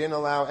ruled, and they didn't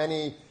allow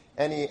any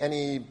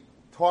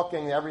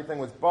talking. Everything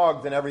was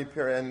bugged,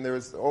 and there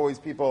was always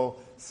people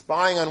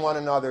spying on one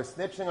another,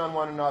 snitching on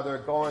one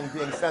another,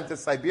 being sent to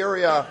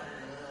Siberia.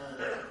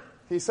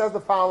 He says the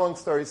following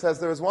story. He says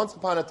there was once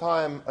upon a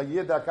time a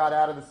Yid that got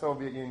out of the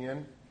Soviet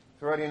Union.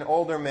 He's already an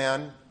older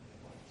man.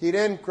 He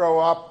didn't grow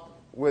up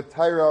with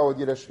Torah, with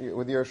Yiras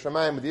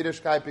Shamayim, with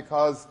Yiddishkeit,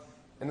 because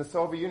in the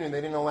Soviet Union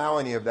they didn't allow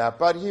any of that.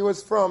 But he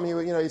was from, he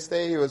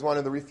was one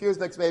of the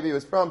refuseniks, maybe he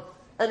was from.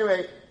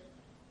 Anyway,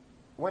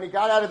 when he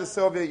got out of the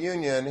Soviet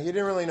Union, he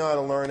didn't really know how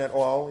to learn at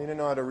all. He didn't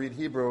know how to read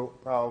Hebrew,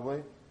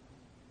 probably.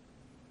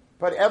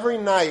 But every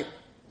night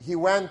he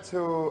went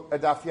to a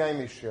Daf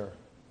Yomi shir.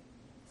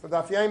 So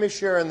Daf Yomi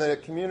shir in the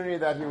community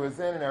that he was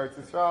in Eretz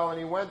Yisrael, and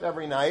he went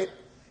every night.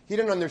 He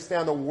didn't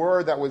understand the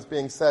word that was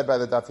being said by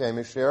the Daf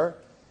Yomi shir.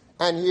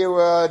 And he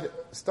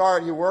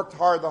worked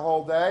hard the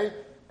whole day,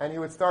 and he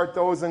would start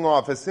dozing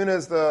off. As soon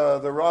as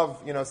the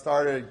Rav,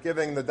 started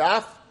giving the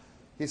daf,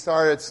 he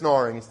started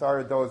snoring. He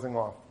started dozing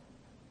off.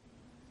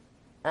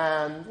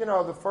 And,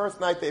 the first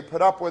night they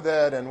put up with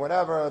it, and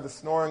whatever, the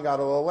snoring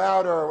got a little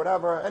louder, or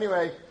whatever.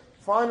 Anyway,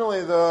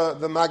 finally the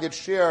Magid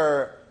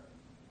Shir,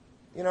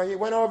 he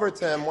went over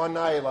to him one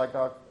night, like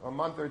a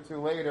month or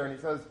two later, and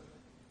he says,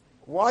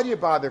 why do you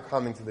bother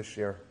coming to the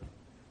Shir?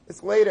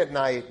 It's late at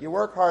night. You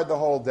work hard the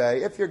whole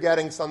day. If you're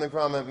getting something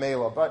from it,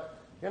 Mela. But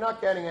you're not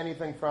getting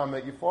anything from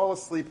it. You fall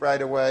asleep right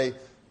away.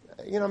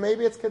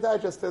 Maybe it's kedai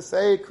just to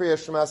say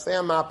Kriya Shema, say a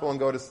mapple, and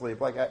go to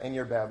sleep, like in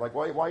your bed. Like,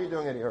 why are you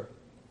doing it here?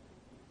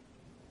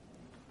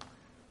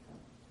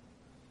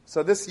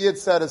 So this Yid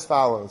said as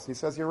follows. He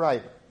says, you're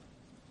right.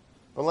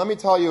 But let me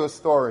tell you a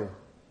story.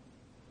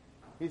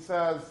 He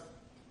says,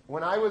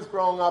 when I was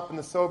growing up in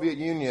the Soviet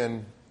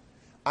Union,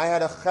 I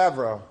had a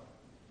chevra.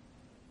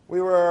 We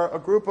were a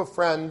group of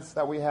friends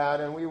that we had,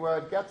 and we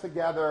would get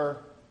together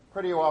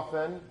pretty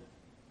often.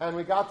 And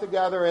we got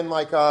together in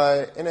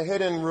in a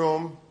hidden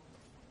room,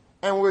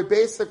 and we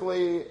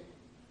basically,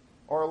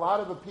 or a lot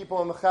of the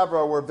people in the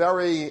chevra were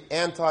very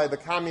anti the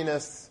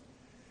communists,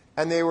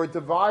 and they were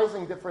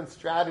devising different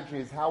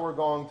strategies, how we're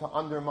going to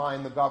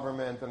undermine the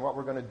government and what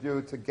we're going to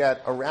do to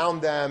get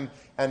around them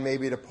and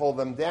maybe to pull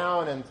them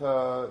down and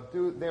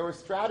they were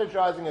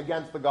strategizing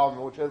against the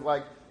government, which is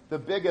like the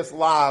biggest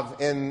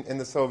lav in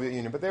the Soviet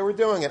Union. But they were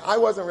doing it. I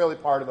wasn't really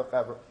part of the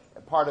chevra,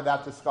 part of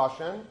that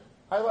discussion.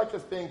 I like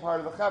just being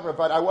part of the chevra,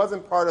 but I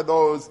wasn't part of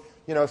those,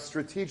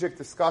 strategic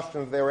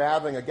discussions they were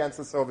having against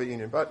the Soviet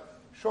Union. But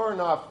sure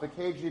enough, the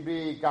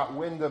KGB got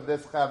wind of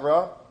this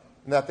chevra,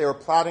 and that they were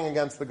plotting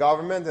against the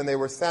government, and they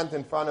were sent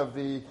in front of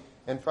the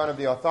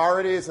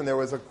authorities, and there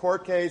was a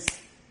court case,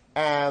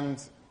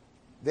 and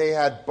they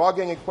had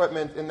bugging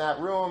equipment in that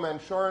room,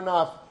 and sure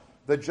enough,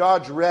 the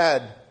judge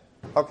read,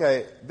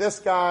 okay, this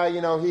guy,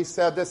 he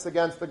said this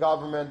against the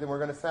government, and we're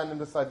going to send him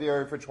to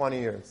Siberia for 20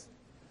 years.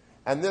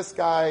 And this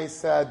guy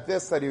said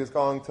this, that he was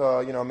going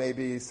to,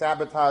 maybe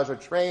sabotage a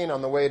train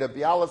on the way to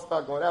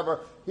Bialystok or whatever.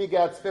 He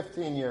gets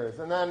 15 years.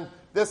 And then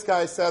this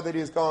guy said that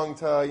he's going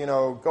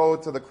to, go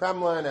to the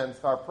Kremlin and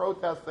start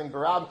protesting.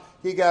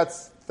 He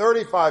gets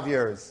 35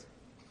 years.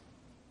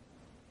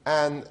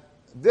 And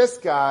this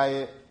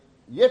guy,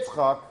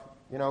 Yitzchak,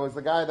 is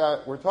the guy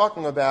that we're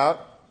talking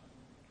about.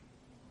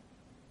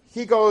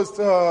 He goes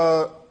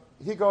to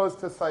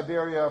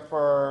Siberia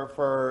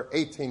for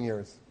 18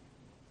 years.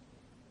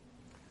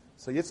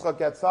 So Yitzchak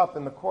gets up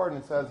in the court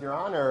and says, Your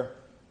Honor,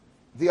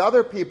 the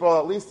other people,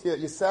 at least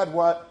you said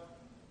what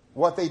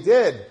they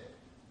did.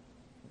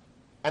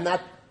 And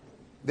that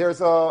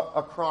there's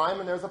a crime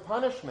and there's a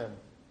punishment.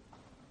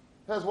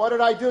 He says, what did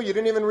I do? You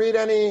didn't even read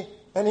and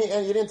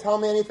you didn't tell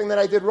me anything that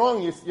I did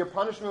wrong. You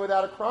punished me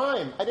without a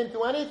crime. I didn't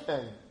do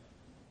anything.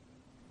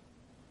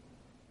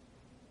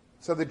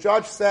 So the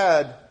judge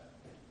said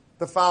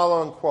the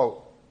following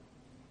quote: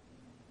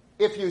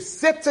 if you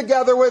sit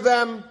together with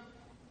them,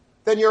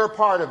 then you're a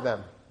part of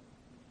them.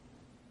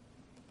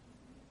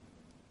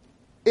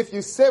 If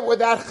you sit with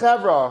that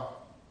chevra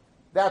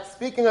that's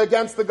speaking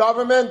against the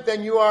government,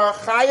 then you are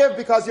chayev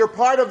because you're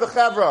part of the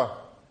chevra.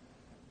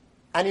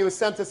 And he was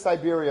sent to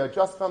Siberia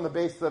just on the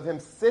basis of him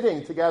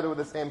sitting together with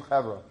the same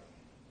chevra.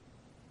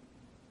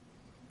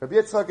 Rabbi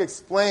Yitzchak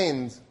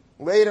explained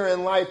later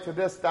in life to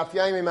this Daf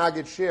Yomi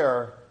Magid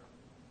Shir.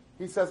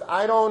 He says,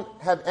 I don't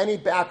have any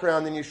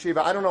background in yeshiva.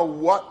 I don't know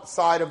what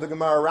side of the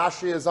Gemara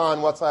Rashi is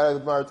on, what side of the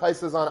Gemara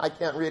Taisa is on. I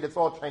can't read. It's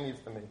all Chinese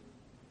to me.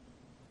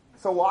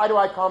 So why do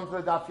I come to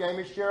the Daf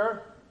Yomi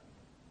Shir?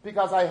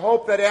 Because I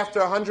hope that after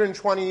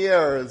 120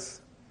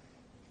 years,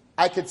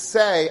 I could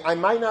say, I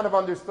might not have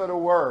understood a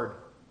word,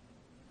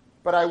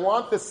 but I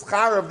want the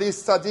schar of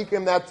these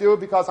tzaddikim that do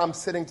because I'm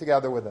sitting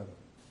together with them.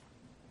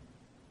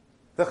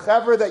 The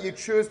chevra that you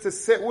choose to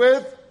sit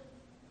with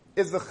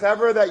is the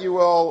chevra that you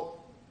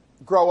will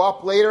grow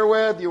up later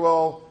with, you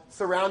will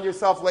surround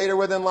yourself later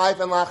with in life,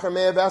 and lachar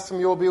me'ah v'esrim,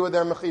 you will be with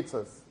their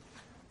mechitzas.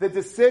 The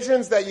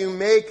decisions that you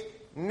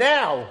make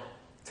now,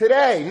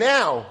 today,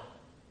 now,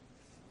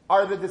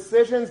 are the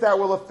decisions that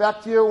will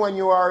affect you when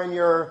you are in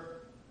your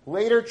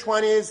later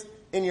 20s,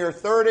 in your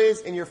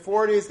 30s, in your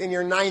 40s, in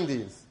your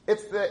 90s.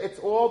 It's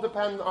all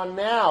dependent on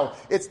now.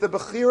 It's the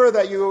bechira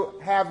that you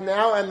have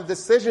now and the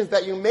decisions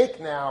that you make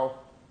now.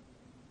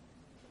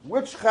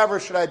 Which chevra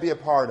should I be a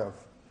part of?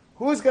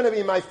 Who's going to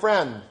be my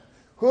friend?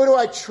 Who do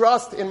I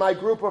trust in my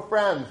group of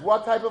friends?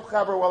 What type of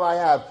chevra will I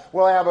have?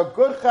 Will I have a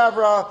good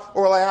chevra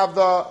or will I have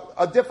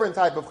a different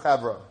type of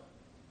chevra?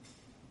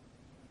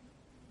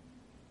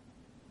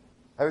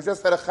 I was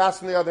just at a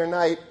chasm the other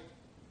night,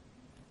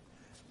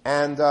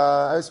 and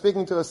I was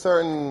speaking to a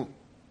certain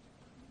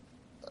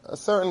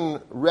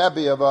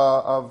rebbe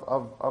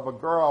of a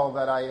girl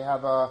that I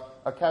have a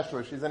kesher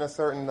with. She's in a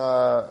certain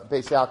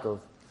Beis Yaakov.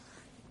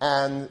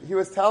 And he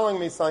was telling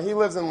me, so he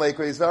lives in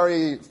Lakewood, he's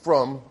very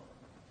frum,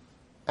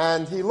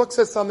 and he looks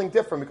at something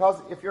different,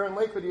 because if you're in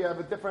Lakewood, you have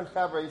a different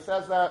chevra. He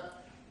says that,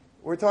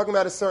 we're talking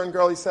about a certain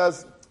girl, he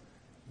says,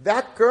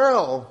 that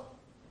girl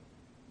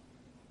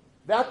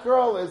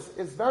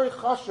is very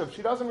chashuv.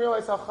 She doesn't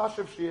realize how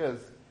chashuv she is.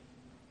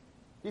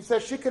 He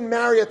says she can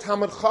marry a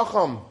Talmid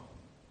Chacham.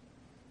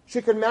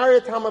 She can marry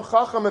a Talmid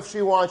Chacham if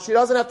she wants. She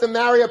doesn't have to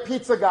marry a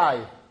pizza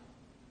guy.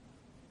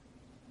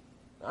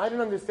 I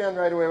didn't understand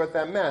right away what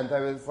that meant. I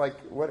was like,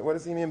 what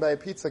does he mean by a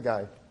pizza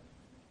guy?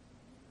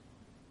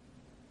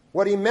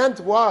 What he meant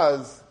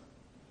was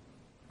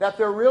that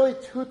there are really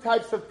two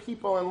types of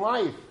people in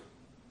life.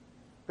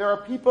 There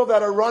are people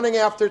that are running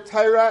after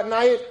Torah at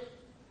night,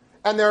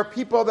 and there are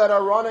people that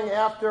are running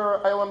after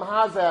Olam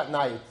Hazeh at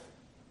night.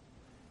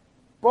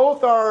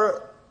 Both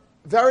are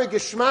very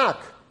geschmack.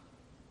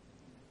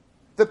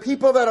 The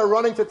people that are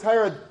running to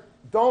Torah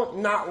don't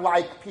not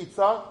like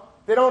pizza.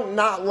 They don't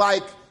not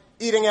like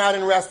eating out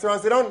in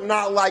restaurants. They don't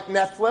not like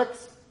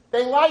Netflix.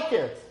 They like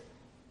it.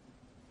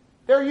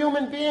 They're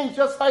human beings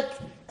just like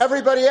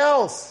everybody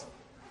else.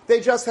 They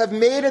just have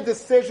made a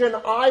decision,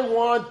 I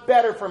want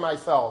better for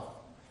myself.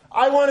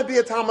 I want to be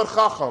a Talmid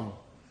Chacham.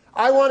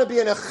 I want to be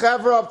in a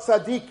chevra of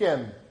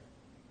tzaddikim.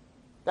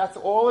 That's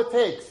all it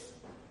takes.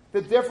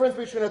 The difference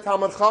between a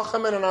Talmid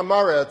Chacham and an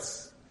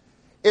Amaretz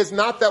is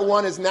not that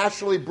one is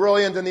naturally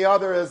brilliant and the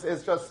other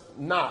is just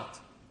not.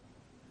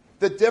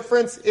 The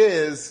difference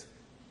is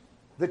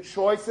the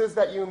choices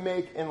that you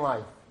make in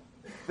life.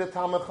 The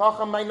Talmid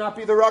Chacham might not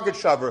be the rugged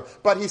shaver,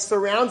 but he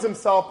surrounds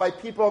himself by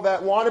people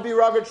that want to be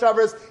rugged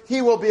shavers.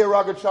 He will be a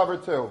rugged shaver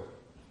too.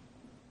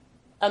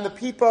 And the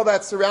people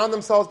that surround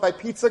themselves by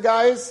pizza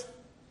guys,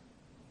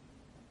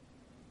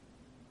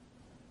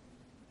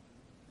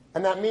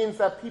 and that means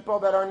that people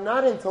that are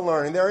not into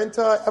learning, they're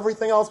into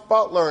everything else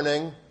but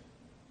learning,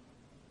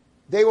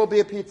 they will be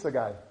a pizza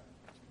guy.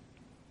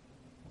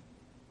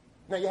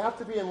 Now you have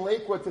to be in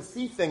Lakewood to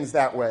see things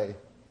that way.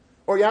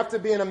 Or you have to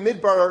be in a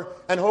midbar,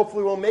 and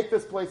hopefully we'll make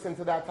this place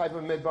into that type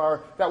of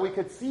midbar, that we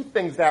could see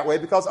things that way,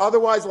 because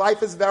otherwise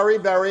life is very,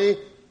 very,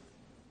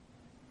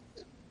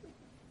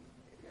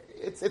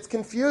 it's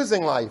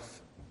confusing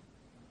life.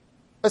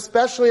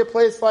 Especially a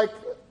place like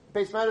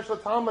Beis Medrash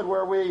LaTalmud,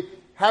 where we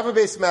have a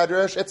Beis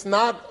Medrash. It's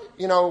not,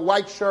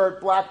 white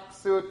shirt, black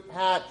suit,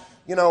 hat,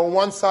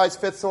 one size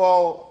fits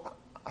all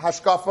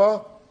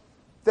hashkafa.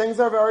 Things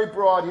are very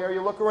broad here.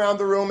 You look around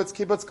the room, it's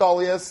kibbutz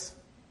galius.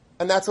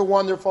 And that's a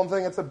wonderful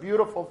thing. It's a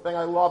beautiful thing.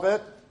 I love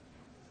it.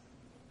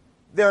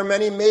 There are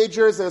many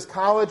majors. There's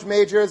college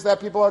majors that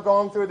people are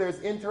going through. There's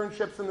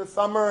internships in the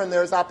summer, and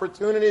there's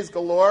opportunities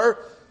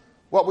galore.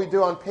 What we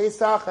do on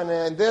Pesach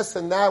and this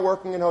and that,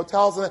 working in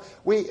hotels. And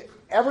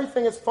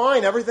everything is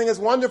fine. Everything is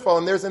wonderful.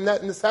 And there's a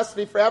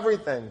necessity for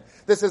everything.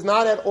 This is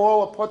not at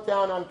all a put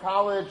down on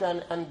college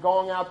and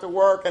going out to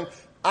work. And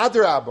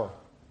adrabah.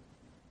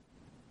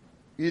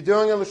 You're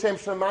doing it l'shem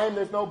shamayim.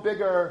 There's no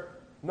bigger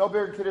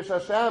Kiddush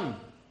Hashem.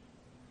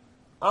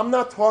 I'm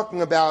not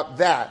talking about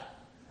that.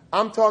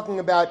 I'm talking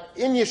about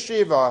in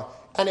yeshiva,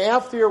 and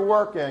after you're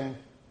working,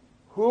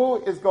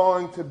 who is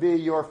going to be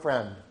your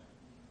friend?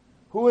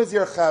 Who is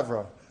your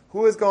chevra?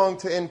 Who is going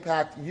to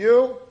impact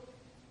you?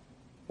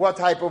 What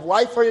type of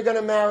wife are you going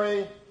to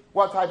marry?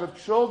 What type of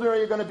children are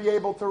you going to be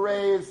able to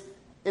raise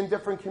in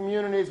different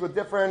communities with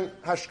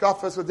different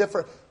hashkafas, with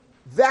different...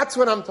 That's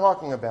what I'm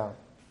talking about.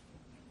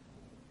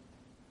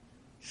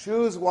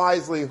 Choose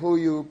wisely who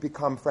you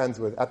become friends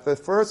with. At the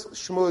first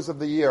shmuz of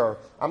the year,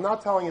 I'm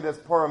not telling you this,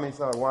 Purim, he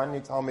said, why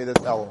didn't he tell me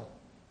this, Ella?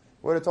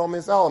 Would have told me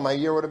this, Ella, my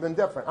year would have been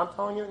different. I'm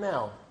telling you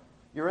now.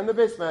 You're in the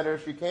Beis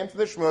Medrash, you came to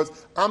the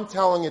shmuz, I'm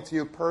telling it to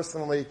you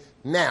personally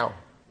now.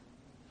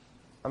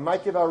 I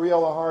might give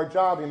Ariel a hard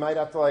job, he might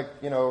have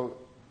to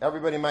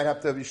everybody might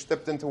have to be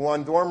shipped into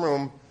one dorm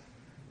room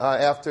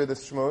after the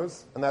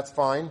shmuz, and that's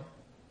fine.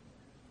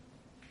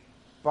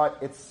 But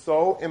it's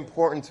so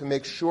important to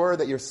make sure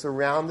that you're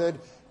surrounded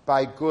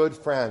by good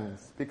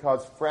friends,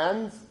 because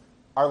friends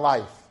are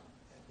life.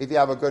 If you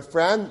have a good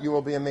friend, you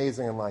will be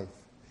amazing in life.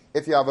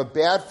 If you have a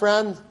bad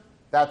friend,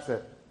 that's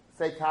it.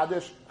 Say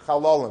Kaddish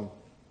Chalolim.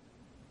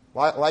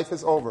 Life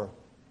is over,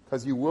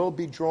 because you will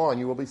be drawn,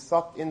 you will be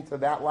sucked into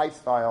that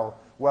lifestyle,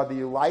 whether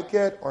you like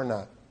it or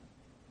not.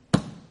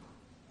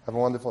 Have a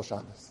wonderful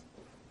Shabbos.